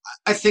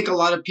 I think a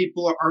lot of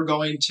people are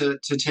going to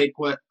take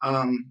what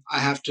I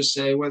have to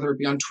say, whether it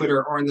be on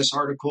Twitter or in this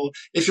article.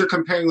 If you're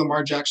comparing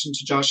Lamar Jackson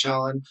to Josh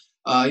Allen,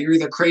 you're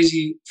either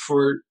crazy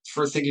for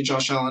thinking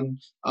Josh Allen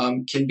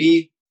can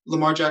be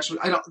Lamar Jackson.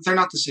 They're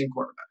not the same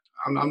quarterback.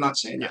 I'm not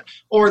saying that.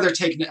 Or they're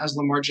taking it as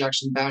Lamar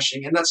Jackson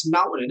bashing, and that's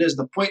not what it is.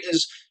 The point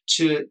is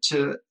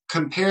to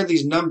compare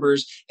these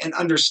numbers and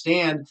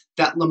understand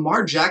that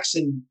Lamar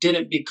Jackson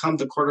didn't become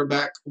the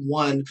quarterback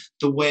one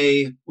the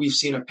way we've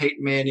seen a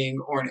Peyton Manning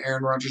or an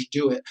Aaron Rodgers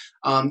do it.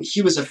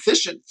 He was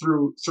efficient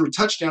through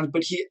touchdowns,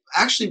 but he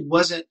actually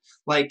wasn't,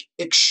 like,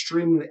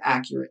 extremely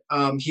accurate.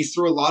 He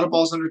threw a lot of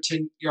balls under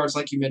 10 yards,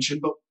 like you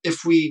mentioned, but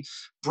if we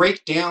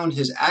break down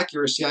his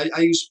accuracy, I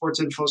use Sports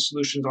Info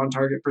Solutions on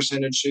target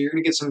percentage, so you're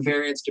going to get some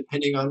variance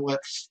depending on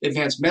what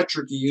advanced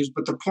metric you use,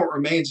 but the point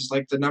remains is,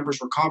 like, the numbers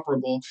were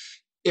comparable.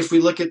 If we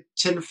look at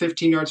 10 to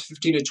 15 yards,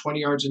 15 to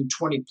 20 yards, and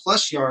 20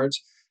 plus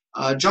yards,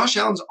 Josh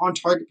Allen's on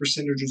target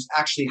percentage was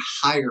actually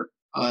higher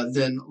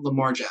than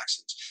Lamar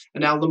Jackson's.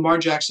 And now Lamar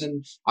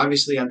Jackson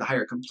obviously had the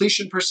higher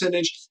completion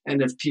percentage.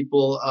 And if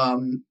people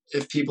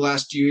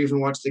ask, do you even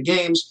watch the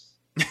games?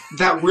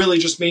 That really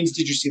just means,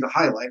 did you see the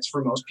highlights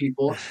for most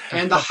people?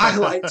 And the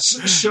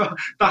highlights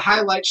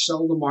show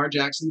Lamar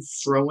Jackson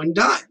throwing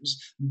dimes.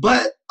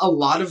 But a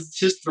lot of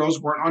his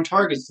throws weren't on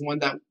target. The one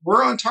that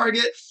were on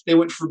target, they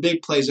went for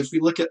big plays. If we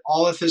look at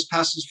all of his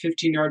passes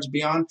 15 yards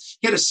beyond,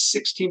 he had a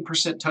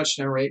 16%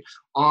 touchdown rate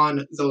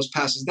on those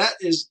passes. That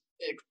is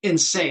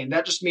insane.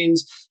 That just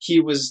means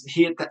he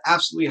hit the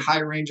absolutely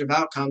high range of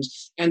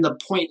outcomes. And the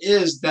point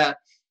is that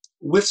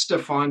with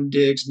Stephon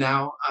Diggs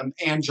now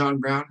and John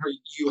Brown, who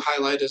you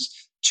highlight as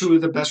two of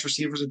the best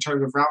receivers in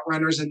terms of route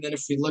runners. And then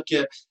if we look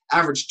at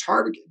average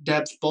target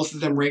depth, both of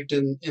them ranked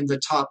in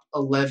the top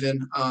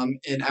 11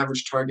 in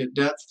average target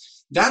depth.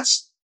 That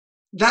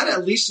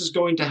at least is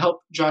going to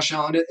help Josh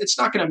Allen. It's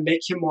not going to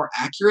make him more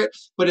accurate,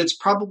 but it's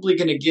probably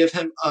going to give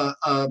him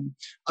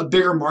a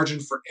bigger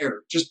margin for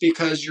error, just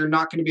because you're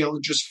not going to be able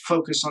to just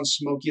focus on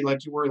Smokey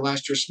like you were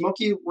last year.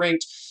 Smokey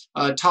ranked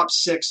top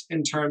 6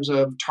 in terms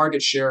of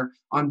target share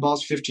on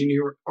balls 15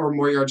 or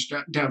more yards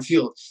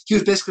downfield. He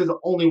was basically the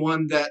only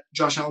one that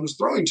Josh Allen was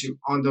throwing to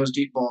on those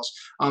deep balls.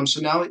 So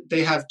now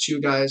they have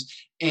two guys,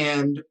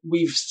 and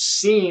we've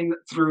seen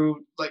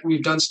through, like,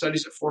 we've done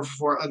studies at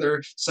 444,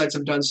 other sites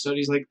have done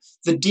studies, like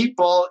the deep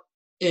ball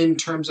in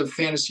terms of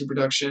fantasy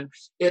production,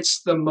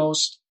 it's the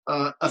most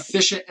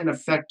efficient and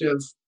effective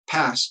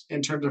pass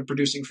in terms of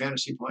producing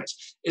fantasy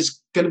points.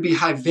 It's going to be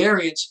high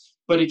variance,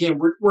 but again,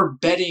 we're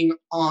betting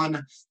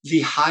on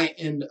the high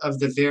end of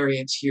the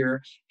variance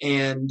here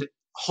and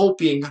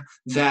hoping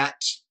that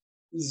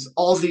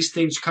all these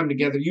things come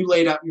together. You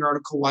laid out in your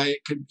article why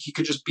he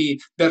could just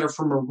be better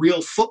from a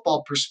real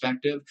football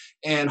perspective,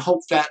 and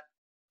hope that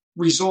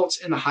results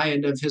in the high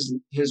end of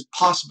his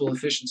possible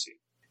efficiency.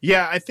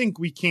 Yeah, I think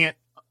we can't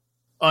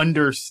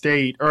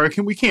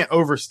we can't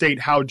overstate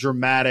how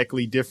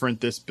dramatically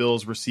different this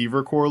Bills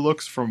receiver core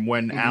looks from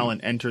when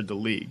Allen entered the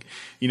league.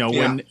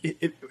 When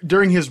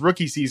during his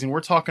rookie season, we're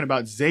talking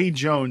about Zay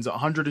Jones,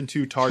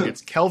 102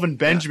 targets, Kelvin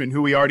Benjamin,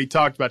 who we already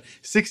talked about,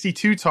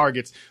 62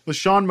 targets,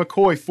 LaShawn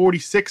McCoy,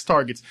 46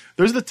 targets.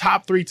 Those are the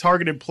top 3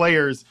 targeted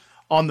players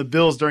on the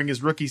Bills during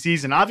his rookie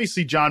season.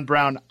 Obviously, John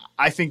Brown,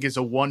 I think, is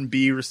a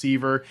 1B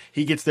receiver.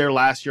 He gets there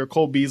last year.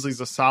 Cole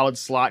Beasley's a solid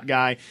slot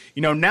guy.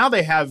 Now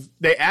they add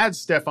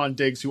Stephon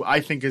Diggs, who I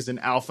think is an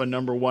alpha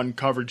number 1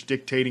 coverage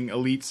dictating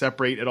elite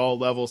separate at all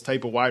levels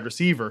type of wide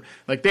receiver.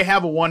 Like, they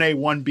have a 1A,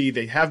 1B.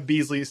 They have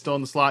Beasley still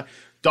in the slot.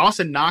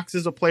 Dawson Knox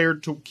is a player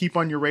to keep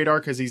on your radar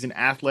because he's an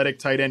athletic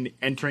tight end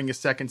entering his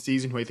second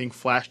season who I think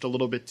flashed a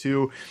little bit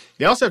too.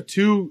 They also have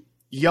 2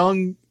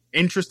 young,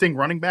 interesting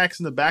running backs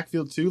in the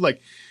backfield too.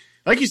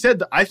 Like you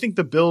said, I think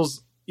the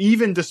Bills,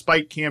 even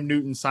despite Cam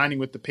Newton signing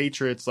with the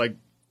Patriots,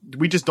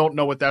 we just don't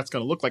know what that's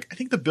going to look like. I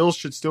think the Bills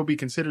should still be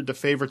considered the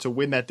favorite to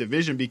win that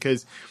division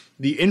because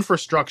the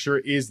infrastructure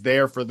is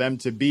there for them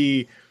to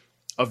be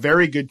a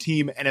very good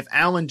team. And if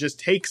Allen just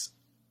takes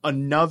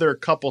another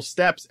couple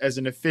steps as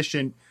an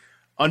efficient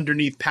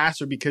underneath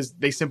passer because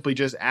they simply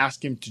just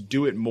ask him to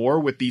do it more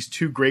with these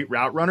 2 great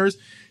route runners,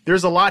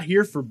 there's a lot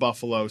here for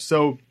Buffalo.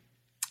 So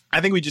I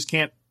think we just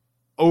can't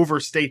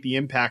overstate the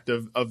impact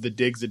of the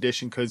Diggs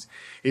addition because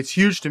it's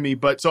huge to me.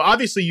 But so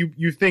obviously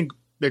you think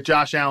that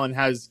Josh Allen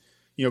has,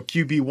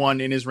 QB1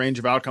 in his range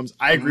of outcomes.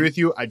 I agree with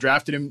you. I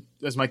drafted him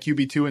as my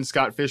QB2 in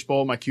Scott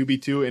Fishbowl, my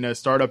QB2 in a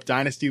startup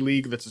dynasty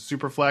league that's a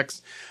super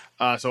flex.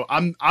 So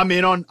I'm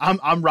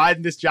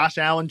riding this Josh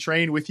Allen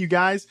train with you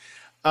guys.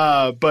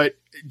 But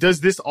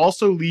does this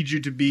also lead you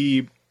to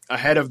be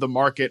ahead of the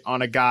market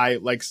on a guy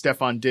like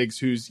Stephon Diggs,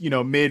 who's,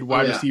 mid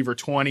wide receiver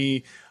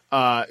 20?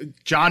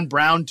 John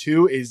Brown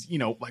too is,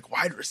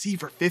 wide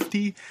receiver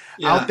 50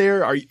 out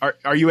there.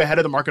 Are you ahead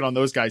of the market on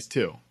those guys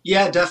too?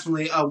 Yeah,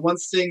 definitely. One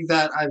thing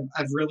that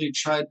I've really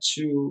tried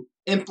to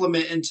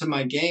implement into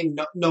my game,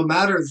 no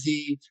matter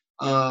the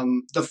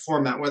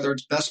format, whether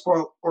it's best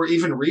ball or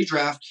even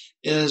redraft,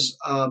 is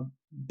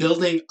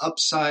building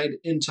upside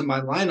into my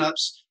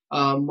lineups.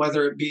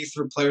 Whether it be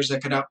through players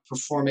that could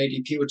outperform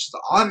ADP, which is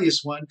the obvious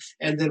one,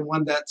 and then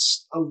one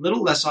that's a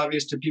little less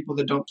obvious to people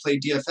that don't play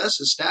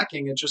DFS is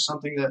stacking. It's just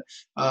something that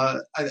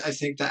I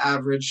think the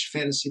average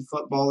fantasy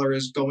footballer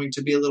is going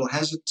to be a little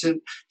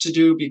hesitant to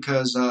do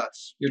because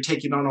you're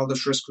taking on all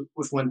this risk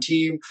with one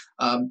team.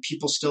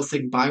 People still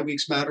think bye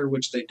weeks matter,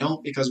 which they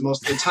don't, because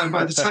most of the time,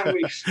 by the time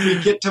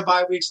we get to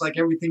bye weeks,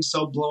 everything's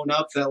so blown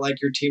up that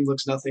your team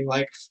looks nothing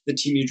like the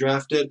team you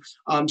drafted.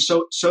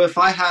 So if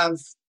I have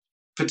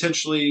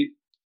potentially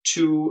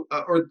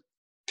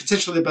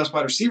potentially the best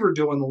wide receiver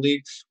duo in the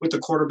league with the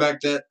quarterback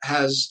that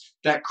has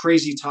that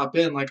crazy top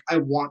end, I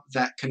want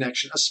that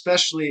connection,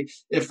 especially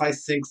if I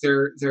think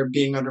they're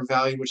being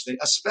undervalued,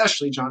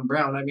 especially John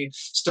Brown. I mean,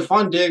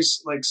 Stephon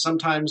Diggs,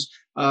 sometimes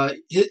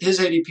his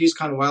ADP is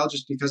kind of wild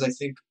just because I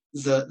think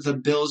the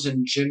Bills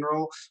in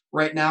general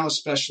right now,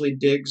 especially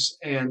Diggs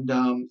and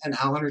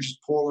Allen, are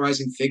just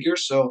polarizing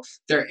figures. So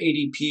their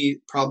ADP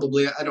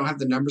probably, I don't have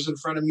the numbers in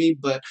front of me,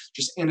 but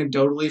just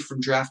anecdotally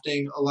from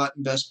drafting a lot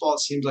in best ball,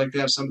 it seems like they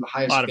have some of the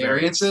highest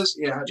variances.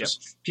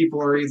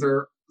 People are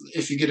either,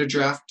 if you get a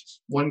draft,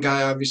 one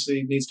guy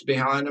obviously needs to be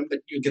behind them, but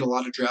you get a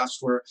lot of drafts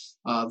where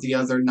the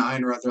other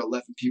 9 or other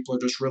 11 people are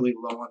just really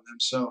low on them.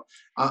 So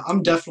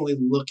I'm definitely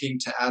looking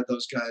to add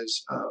those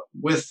guys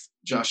with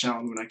Josh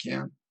Allen when I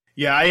can.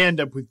 Yeah, I end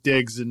up with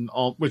Diggs and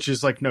all, which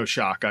is no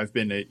shock. I've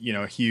been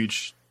a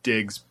huge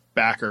Diggs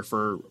backer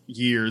for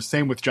years.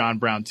 Same with John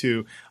Brown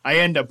too. I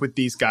end up with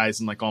these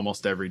guys in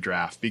almost every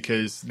draft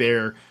because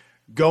they're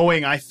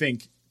going, I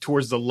think,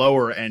 towards the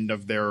lower end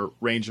of their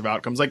range of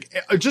outcomes.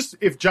 Just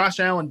if Josh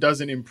Allen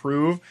doesn't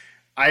improve,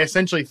 I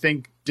essentially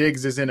think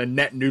Diggs is in a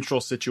net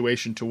neutral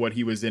situation to what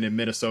he was in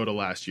Minnesota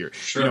last year.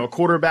 Sure. A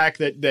quarterback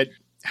that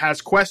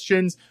has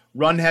questions,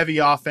 run heavy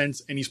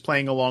offense, and he's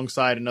playing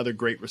alongside another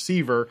great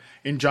receiver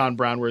in John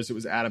Brown, whereas it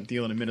was Adam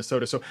Thielen in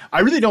Minnesota. So I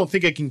really don't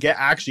think it can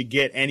actually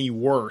get any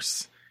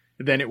worse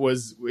than it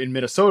was in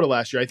Minnesota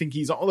last year. I think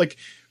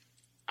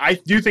I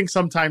do think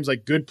sometimes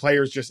good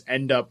players just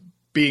end up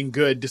being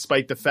good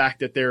despite the fact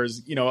that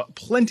there's,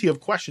 plenty of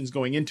questions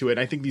going into it.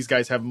 I think these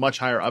guys have much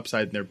higher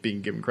upside than they're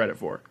being given credit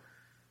for.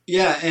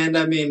 Yeah, and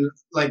I mean,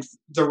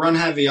 the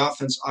run-heavy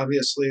offense,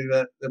 obviously,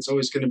 that's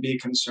always going to be a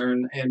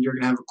concern, and you're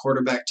going to have a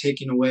quarterback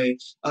taking away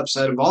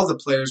upside of all the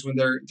players when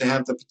they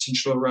have the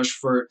potential to rush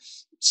for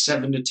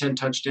 7 to 10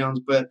 touchdowns.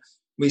 But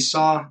we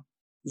saw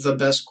the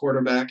best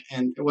quarterback,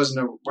 and it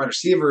wasn't a wide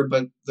receiver,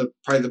 but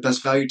probably the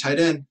best value tight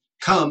end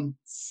come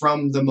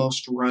from the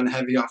most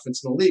run-heavy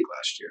offense in the league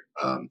last year.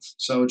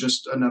 So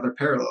just another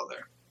parallel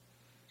there.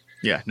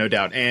 Yeah, no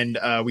doubt. And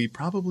we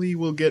probably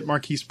will get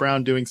Marquise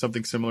Brown doing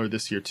something similar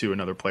this year, too.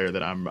 Another player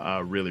that I'm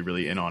really,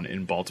 really in on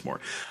in Baltimore.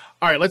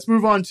 All right, let's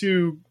move on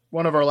to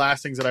one of our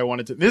last things that I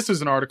wanted to, this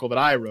is an article that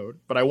I wrote,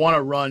 but I want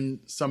to run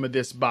some of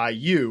this by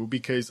you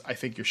because I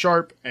think you're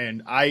sharp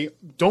and I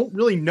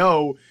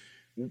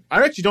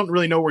actually don't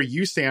really know where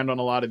you stand on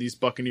a lot of these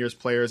Buccaneers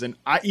players. And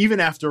even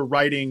after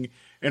writing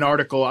an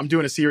article, I'm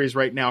doing a series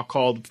right now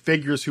called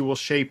Figures Who Will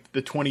Shape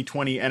the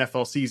 2020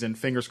 NFL Season.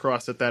 Fingers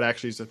crossed that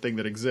actually is a thing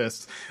that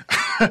exists.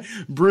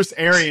 Bruce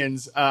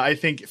Arians, I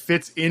think,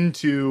 fits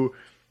into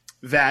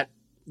that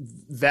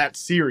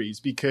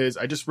series because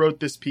I just wrote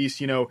this piece,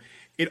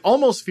 it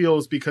almost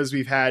feels, because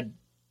we've had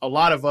a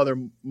lot of other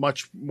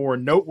much more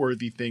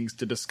noteworthy things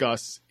to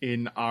discuss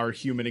in our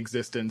human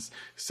existence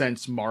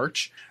since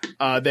March,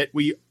 that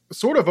we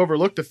sort of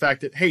overlooked the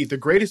fact that, hey,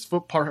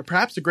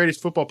 perhaps the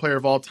greatest football player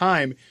of all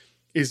time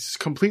is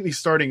completely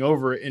starting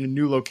over in a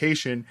new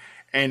location.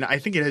 And I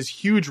think it has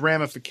huge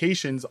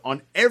ramifications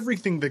on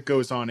everything that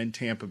goes on in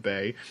Tampa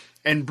Bay.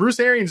 And Bruce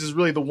Arians is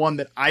really the one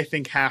that I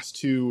think has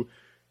to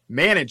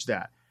manage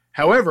that.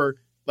 However,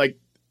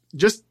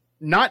 just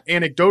not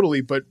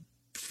anecdotally, but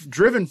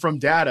driven from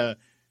data,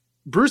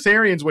 Bruce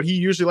Arians, what he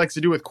usually likes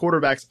to do with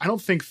quarterbacks, I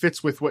don't think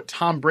fits with what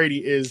Tom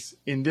Brady is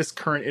in this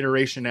current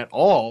iteration at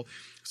all.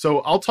 So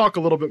I'll talk a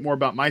little bit more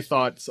about my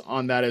thoughts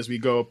on that as we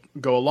go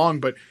along.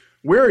 But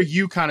where are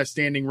you kind of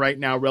standing right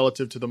now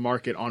relative to the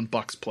market on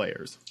Bucs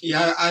players?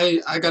 Yeah,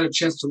 I got a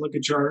chance to look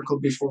at your article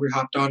before we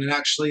hopped on, and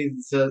actually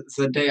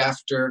the day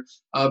after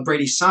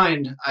Brady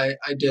signed, I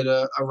did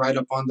a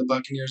write-up on the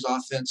Buccaneers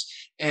offense.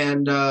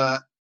 And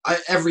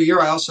every year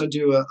I also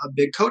do a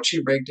big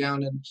coaching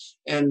breakdown,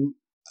 and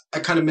I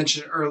kind of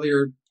mentioned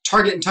earlier,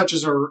 target and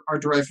touches are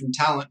derived from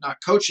talent, not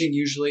coaching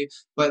usually,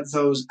 but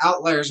those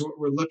outliers, what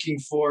we're looking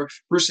for.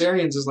 Bruce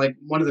Arians is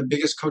one of the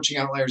biggest coaching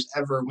outliers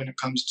ever when it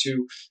comes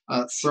to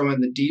throwing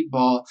the deep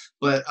ball.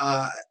 But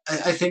I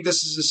think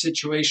this is a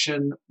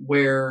situation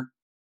where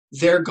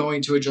they're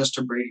going to adjust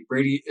to Brady.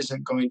 Brady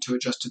isn't going to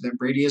adjust to them.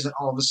 Brady isn't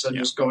all of a sudden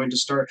just going to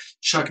start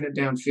chucking it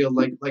downfield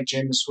like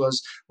Jameis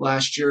was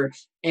last year.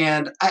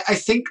 And I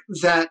think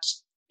that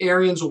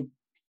Arians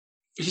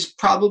he's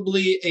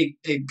probably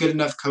a good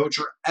enough coach,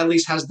 or at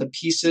least has the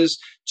pieces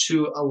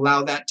to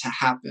allow that to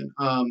happen.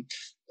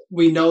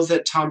 We know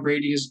that Tom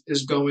Brady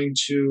is going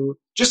to,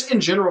 just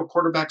in general,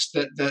 quarterbacks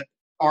that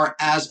are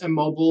as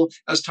immobile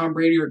as Tom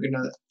Brady are going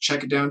to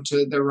check it down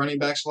to their running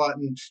back slot,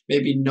 and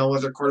maybe no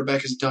other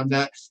quarterback has done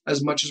that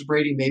as much as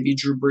Brady, maybe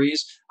Drew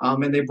Brees,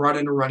 and they brought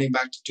in a running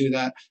back to do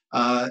that.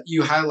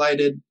 You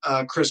highlighted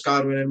Chris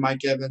Godwin and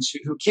Mike Evans,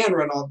 who can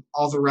run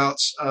all the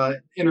routes,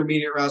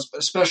 intermediate routes, but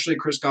especially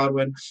Chris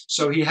Godwin.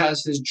 So he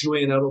has his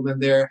Julian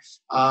Edelman there.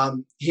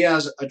 He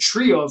has a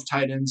trio of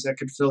tight ends that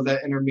could fill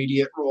that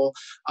intermediate role.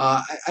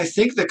 I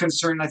think the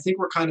concern, I think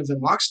we're kind of in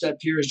lockstep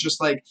here, is just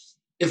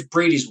if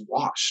Brady's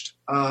washed.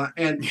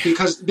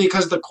 Because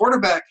the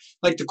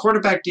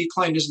quarterback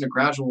decline isn't a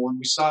gradual one.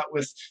 We saw it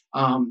with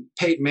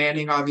Peyton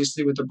Manning,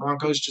 obviously, with the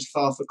Broncos, just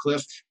fell off a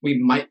cliff. We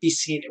might be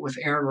seeing it with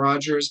Aaron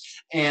Rodgers.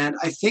 And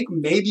I think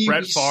maybe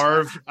Brett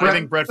Favre. I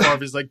think Brett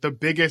Favre is the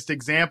biggest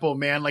example,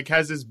 man.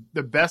 Has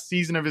the best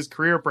season of his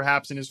career,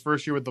 perhaps, in his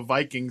first year with the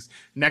Vikings.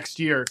 Next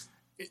year,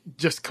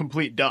 just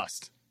complete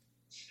dust.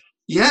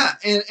 Yeah,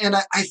 and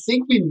I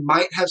think we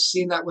might have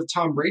seen that with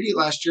Tom Brady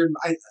last year.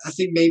 I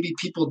think maybe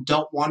people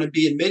don't want to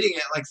be admitting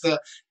it.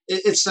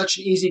 It's such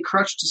an easy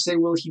crutch to say,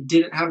 well, he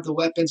didn't have the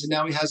weapons and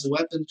now he has the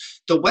weapons.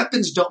 The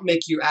weapons don't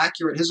make you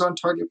accurate. His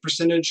on-target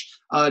percentage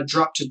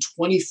dropped to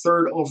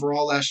 23rd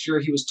overall last year.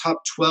 He was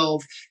top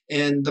 12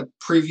 in the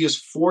previous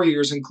 4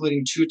 years,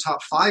 including 2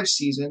 top 5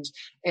 seasons.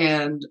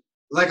 And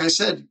like I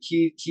said,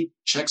 he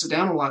checks it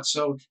down a lot.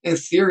 So in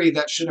theory,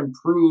 that should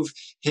improve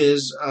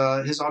his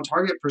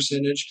on-target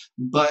percentage.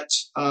 But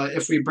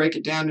if we break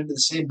it down into the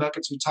same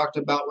buckets we talked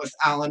about with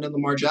Allen and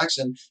Lamar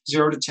Jackson,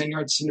 0 to 10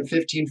 yards, 10 to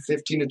 15,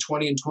 15 to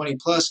 20, and 20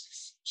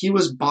 plus, he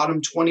was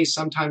bottom 20,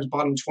 sometimes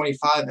bottom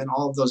 25 in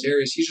all of those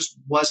areas. He just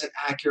wasn't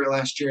accurate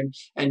last year.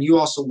 And you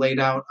also laid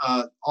out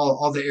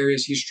all the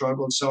areas he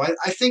struggled. So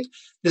I think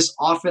this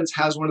offense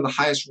has one of the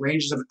highest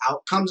ranges of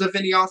outcomes of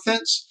any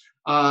offense.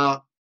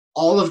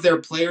 All of their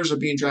players are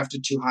being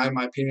drafted too high, in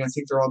my opinion. I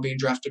think they're all being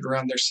drafted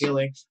around their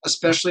ceiling,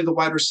 especially the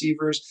wide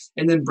receivers.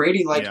 And then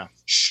Brady,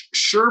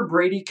 sure,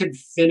 Brady could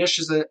finish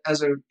I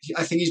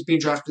think he's being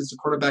drafted as a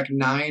quarterback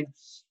 9.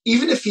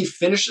 Even if he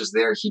finishes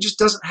there, he just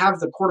doesn't have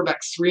the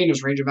quarterback 3 in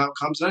his range of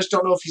outcomes. And I just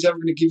don't know if he's ever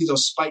going to give you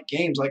those spike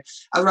games.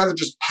 I'd rather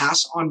just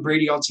pass on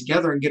Brady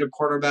altogether and get a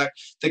quarterback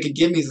that could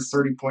give me the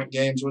 30-point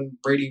games when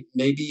Brady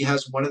maybe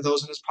has one of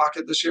those in his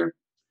pocket this year.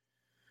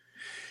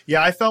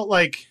 Yeah, I felt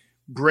like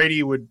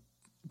Brady would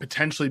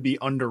potentially be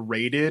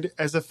underrated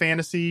as a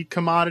fantasy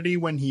commodity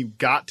when he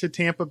got to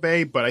Tampa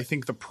Bay, but I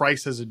think the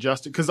price has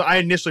adjusted, because I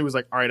initially was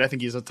all right, I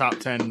think he's a top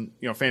 10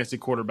 fantasy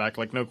quarterback,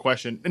 no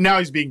question. And now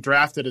he's being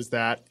drafted as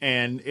that,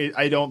 and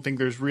I don't think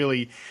there's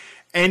really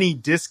any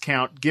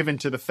discount given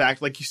to the fact,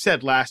 like you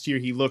said, last year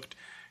he looked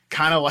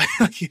kind of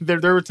like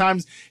there were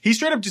times he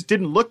straight up just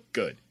didn't look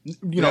good.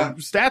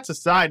 Stats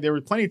aside, there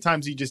were plenty of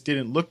times he just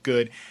didn't look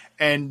good,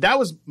 and that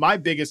was my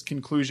biggest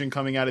conclusion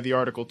coming out of the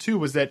article too,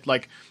 was that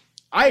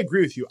I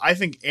agree with you. I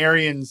think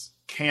Arians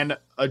can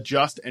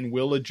adjust and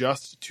will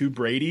adjust to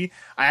Brady.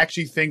 I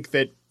actually think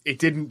that it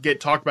didn't get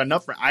talked about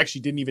enough. I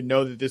actually didn't even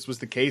know that this was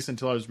the case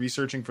until I was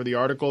researching for the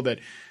article, that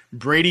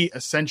Brady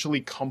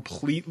essentially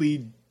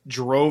completely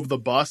drove the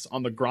bus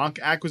on the Gronk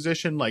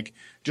acquisition. Like,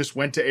 just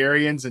went to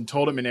Arians and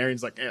told him, and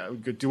Arians like, yeah,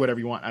 do whatever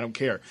you want, I don't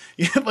care.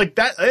 Like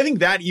that. I think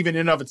that even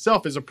in of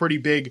itself is a pretty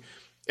big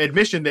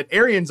admission that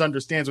Arians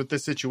understands what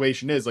this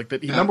situation is. Like,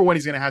 that number one,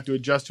 he's going to have to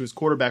adjust to his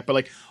quarterback, but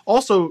like,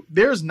 also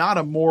there's not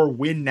a more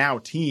win now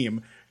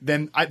team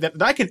than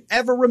that I can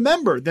ever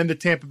remember than the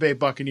Tampa Bay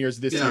Buccaneers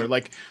this year.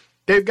 Like,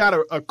 they've got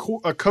a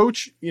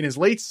coach in his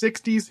late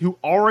 60s who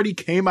already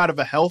came out of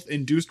a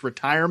health-induced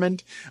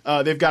retirement.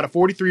 They've got a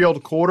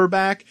 43-year-old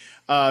quarterback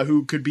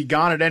who could be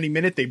gone at any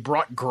minute. They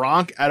brought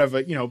Gronk out of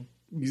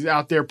he's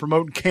out there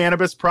promoting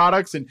cannabis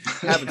products and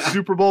having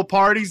Super Bowl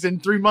parties,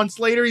 and 3 months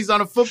later he's on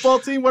a football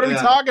team. What are we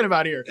talking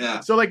about here? Yeah.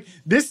 So like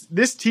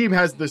this team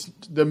has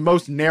the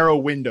most narrow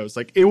windows.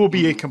 Like, it will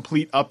be a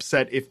complete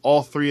upset if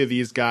all three of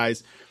these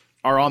guys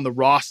are on the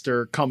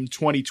roster come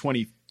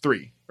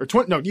 2023. Or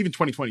even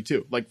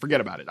 2022. Like, forget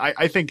about it.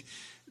 I think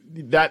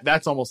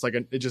that's almost like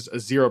just a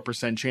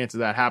 0% chance of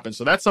that happens.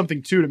 So that's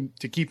something too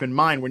to keep in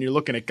mind when you're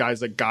looking at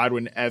guys like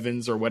Godwin,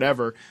 Evans, or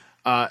whatever.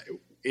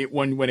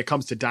 When it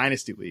comes to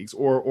dynasty leagues,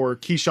 or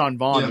Keyshawn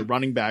Vaughn, the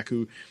running back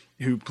who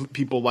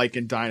people like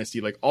in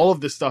dynasty. Like, all of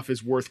this stuff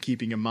is worth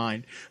keeping in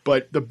mind.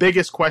 But the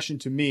biggest question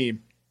to me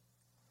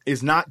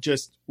is not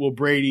just will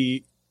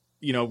Brady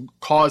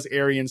cause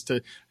Arians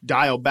to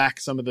dial back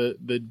some of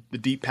the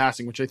deep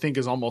passing, which I think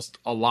is almost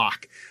a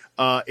lock.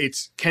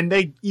 It's, can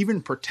they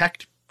even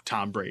protect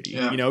Tom Brady?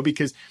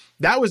 Because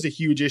that was a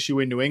huge issue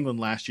in New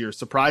England last year.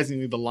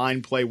 Surprisingly, the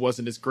line play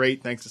wasn't as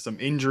great thanks to some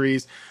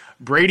injuries.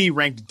 Brady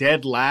ranked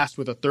dead last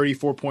with a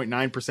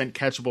 34.9%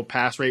 catchable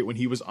pass rate when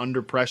he was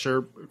under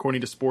pressure,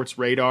 according to Sports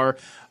Radar,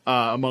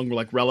 among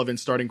like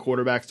relevant starting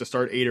quarterbacks to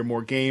start 8 or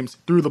more games.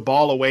 Threw the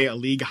ball away a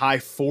league high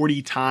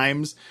 40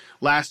 times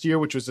last year,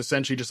 which was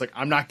essentially just like,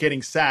 I'm not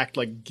getting sacked.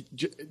 Like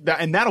that,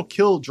 and that'll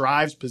kill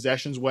drives,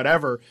 possessions,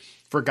 whatever,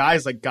 for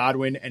guys like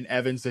Godwin and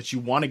Evans that you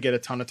want to get a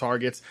ton of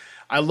targets.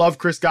 I love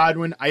Chris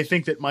Godwin. I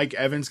think that Mike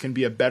Evans can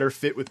be a better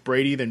fit with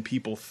Brady than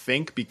people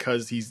think,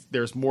 because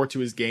there's more to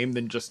his game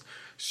than just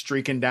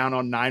streaking down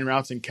on 9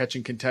 routes and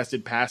catching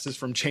contested passes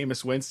from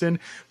Jameis Winston.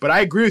 But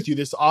I agree with you.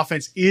 This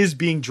offense is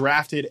being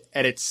drafted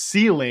at its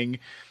ceiling.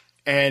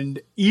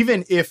 And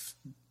even if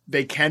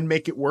they can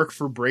make it work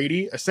for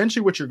Brady,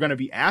 essentially what you're going to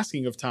be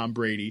asking of Tom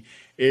Brady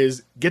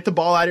is get the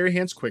ball out of your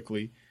hands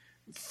quickly,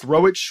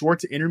 throw it short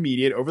to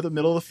intermediate over the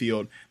middle of the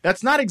field.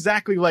 That's not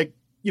exactly like,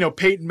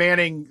 Peyton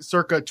Manning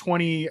circa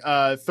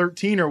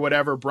 2013 or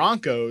whatever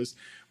Broncos,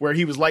 where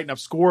he was lighting up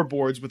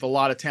scoreboards with a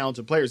lot of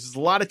talented players. There's a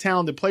lot of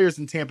talented players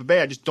in Tampa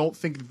Bay. I just don't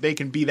think that they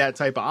can be that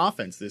type of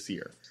offense this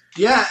year.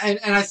 Yeah, and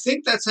I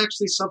think that's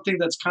actually something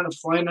that's kind of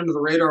flying under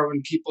the radar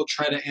when people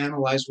try to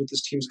analyze what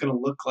this team's going to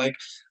look like.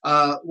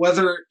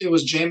 Whether it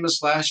was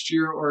Jameis last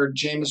year or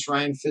Jameis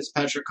Ryan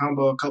Fitzpatrick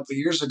combo a couple of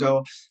years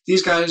ago,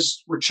 these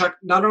guys were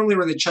not only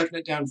were they checking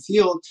it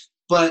downfield,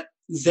 but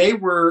they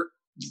were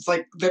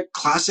like the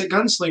classic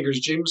gunslingers.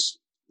 James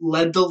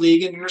led the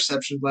league in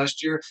interceptions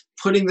last year,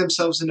 putting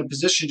themselves in a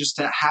position just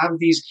to have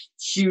these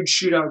huge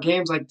shootout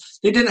games. Like,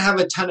 they didn't have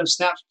a ton of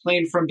snaps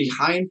playing from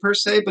behind per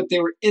se, but they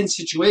were in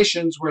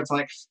situations where it's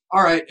like,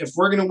 all right, if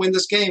we're going to win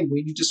this game,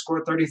 we need to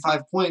score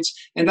 35 points.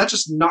 And that's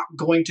just not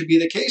going to be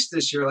the case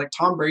this year. Like,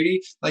 Tom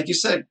Brady, like you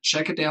said,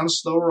 check it down,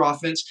 slower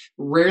offense,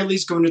 rarely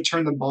is going to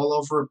turn the ball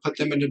over or put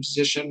them in a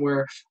position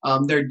where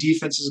their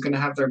defense is going to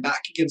have their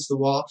back against the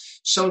wall.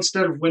 So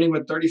instead of winning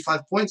with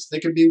 35 points, they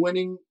could be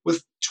winning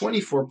with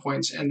 24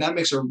 points. And that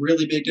makes a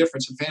really big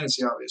difference in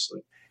fantasy,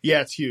 obviously.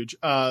 Yeah, it's huge.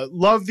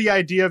 Love the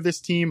idea of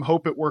this team.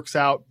 Hope it works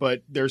out,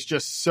 but there's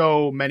just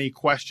so many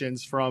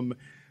questions from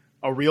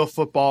a real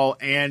football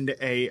and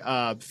a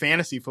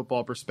fantasy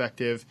football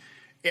perspective.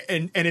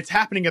 And it's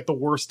happening at the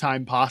worst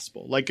time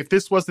possible. Like, if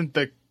this wasn't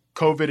the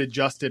COVID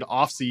adjusted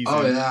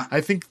offseason,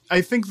 I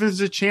think there's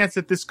a chance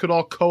that this could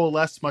all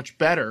coalesce much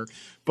better.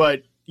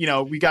 But,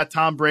 we got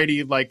Tom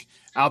Brady like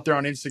out there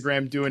on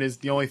Instagram doing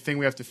the only thing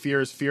we have to fear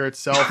is fear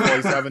itself while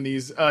he's having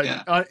these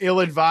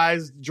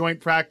ill-advised joint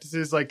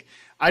practices. Like,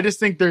 I just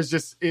think there's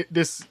just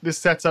this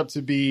sets up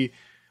to be,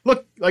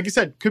 look, like you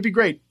said, could be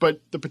great, but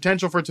the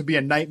potential for it to be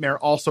a nightmare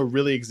also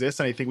really exists,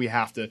 and I think we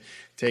have to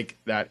take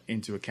that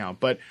into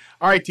account. But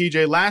all right,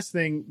 TJ, last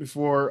thing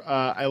before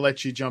I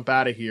let you jump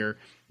out of here.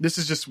 This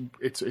is just,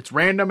 it's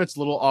random, it's a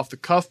little off the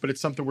cuff, but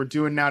it's something we're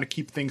doing now to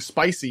keep things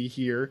spicy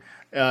here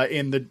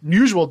in the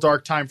usual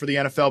dark time for the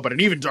NFL, but an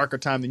even darker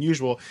time than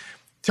usual.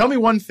 Tell me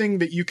one thing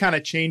that you kind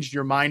of changed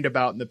your mind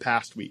about in the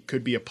past week.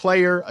 Could be a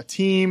player, a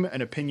team,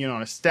 an opinion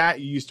on a stat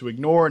you used to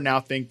ignore and now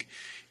think,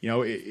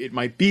 it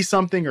might be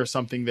something, or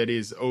something that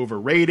is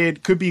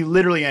overrated. Could be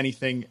literally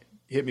anything.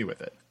 Hit me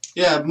with it.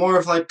 Yeah, more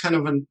of like kind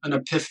of an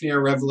epiphany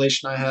or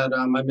revelation I had.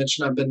 I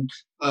mentioned I've been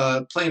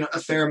playing a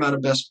fair amount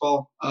of best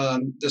ball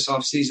this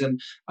offseason,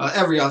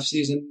 every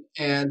offseason.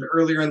 And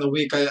earlier in the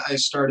week, I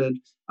started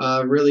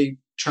really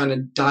trying to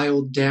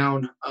dial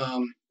down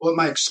what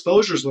my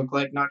exposures look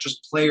like, not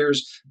just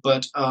players,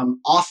 but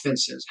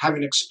offenses,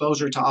 having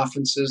exposure to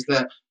offenses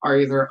that are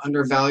either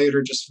undervalued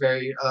or just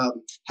very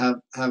have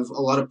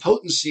a lot of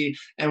potency.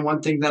 And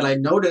one thing that I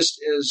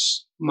noticed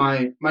is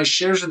my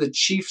shares of the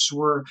Chiefs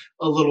were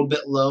a little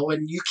bit low,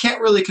 and you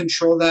can't really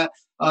control that.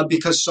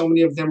 Because so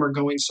many of them are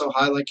going so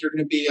high, like you're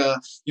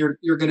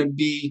going to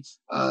be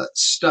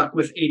stuck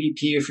with ADP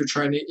if you're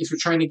trying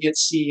to get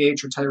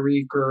CEH or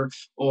Tyreek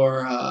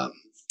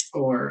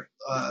or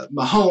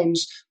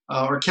Mahomes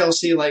or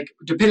Kelsey. Like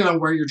depending on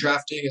where you're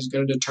drafting is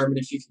going to determine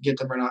if you can get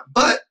them or not.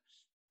 But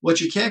what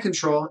you can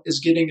control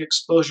is getting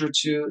exposure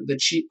to the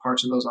cheap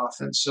parts of those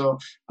offense. So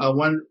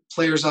one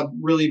players I've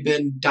really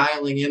been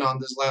dialing in on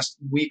this last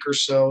week or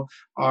so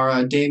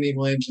are Damian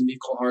Williams and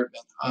Mecole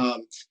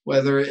Hardman.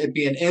 Whether it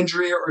be an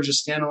injury or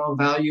just standalone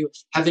value,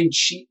 having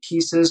cheap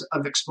pieces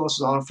of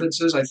explosive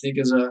offenses, I think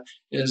is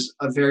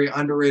a very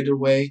underrated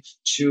way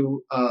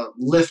to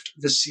lift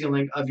the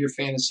ceiling of your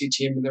fantasy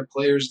team. And they're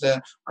players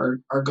that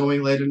are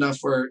going late enough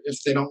where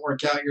if they don't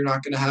work out, you're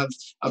not going to have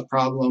a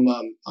problem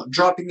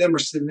dropping them or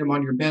sitting them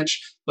on your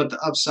bench. But the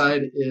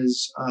upside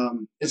is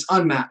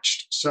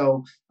unmatched.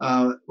 So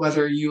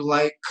whether you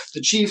like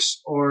the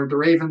Chiefs or the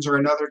Ravens or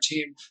another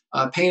team,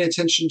 paying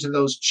attention to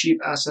those cheap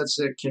assets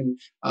that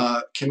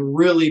can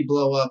really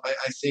blow up,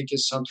 I think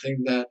is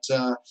something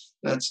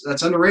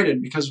that's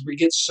underrated because we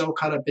get so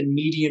caught up in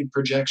median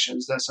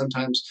projections that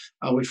sometimes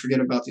we forget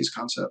about these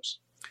concepts.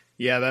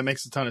 Yeah, that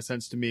makes a ton of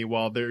sense to me.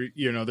 While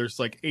there's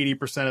like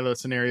 80% of the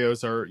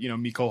scenarios are,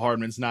 Mecole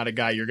Hardman's not a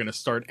guy you're going to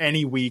start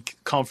any week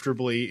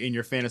comfortably in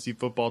your fantasy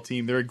football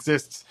team. There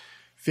exists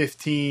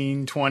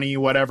 15, 20,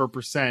 whatever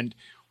percent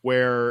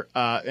where,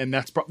 and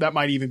that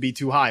might even be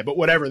too high, but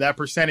whatever, that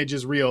percentage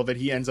is real that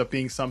he ends up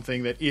being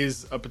something that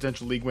is a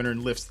potential league winner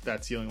and lifts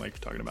that ceiling like you're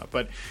talking about.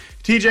 But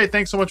TJ,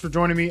 thanks so much for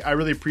joining me. I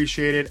really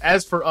appreciate it.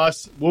 As for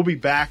us, we'll be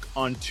back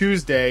on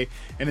Tuesday.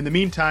 And in the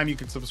meantime, you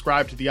can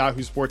subscribe to the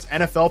Yahoo Sports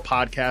NFL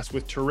podcast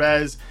with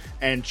Therese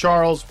and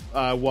Charles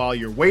while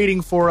you're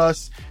waiting for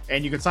us.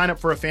 And you can sign up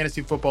for a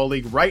fantasy football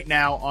league right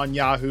now on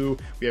Yahoo.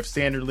 We have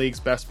standard leagues,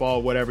 best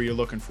ball, whatever you're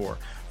looking for.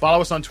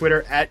 Follow us on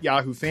Twitter at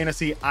Yahoo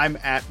Fantasy. I'm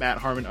at Matt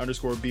Harmon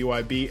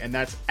 _BYB, and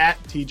that's at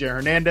TJ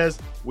Hernandez.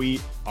 We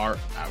are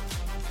out.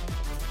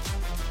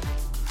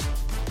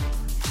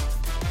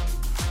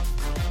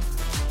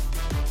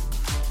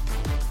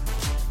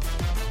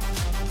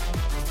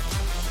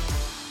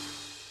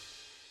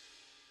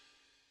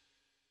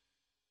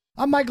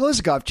 I'm Michael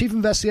Isikoff, Chief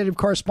Investigative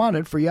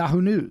Correspondent for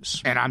Yahoo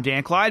News. And I'm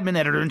Dan Kleidman,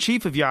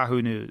 Editor-in-Chief of Yahoo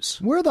News.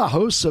 We're the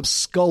hosts of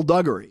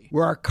Skullduggery,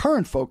 where our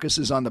current focus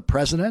is on the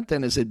president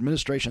and his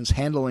administration's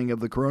handling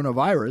of the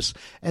coronavirus,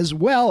 as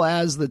well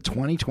as the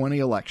 2020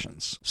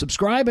 elections.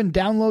 Subscribe and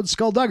download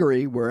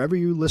Skullduggery wherever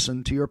you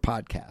listen to your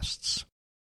podcasts.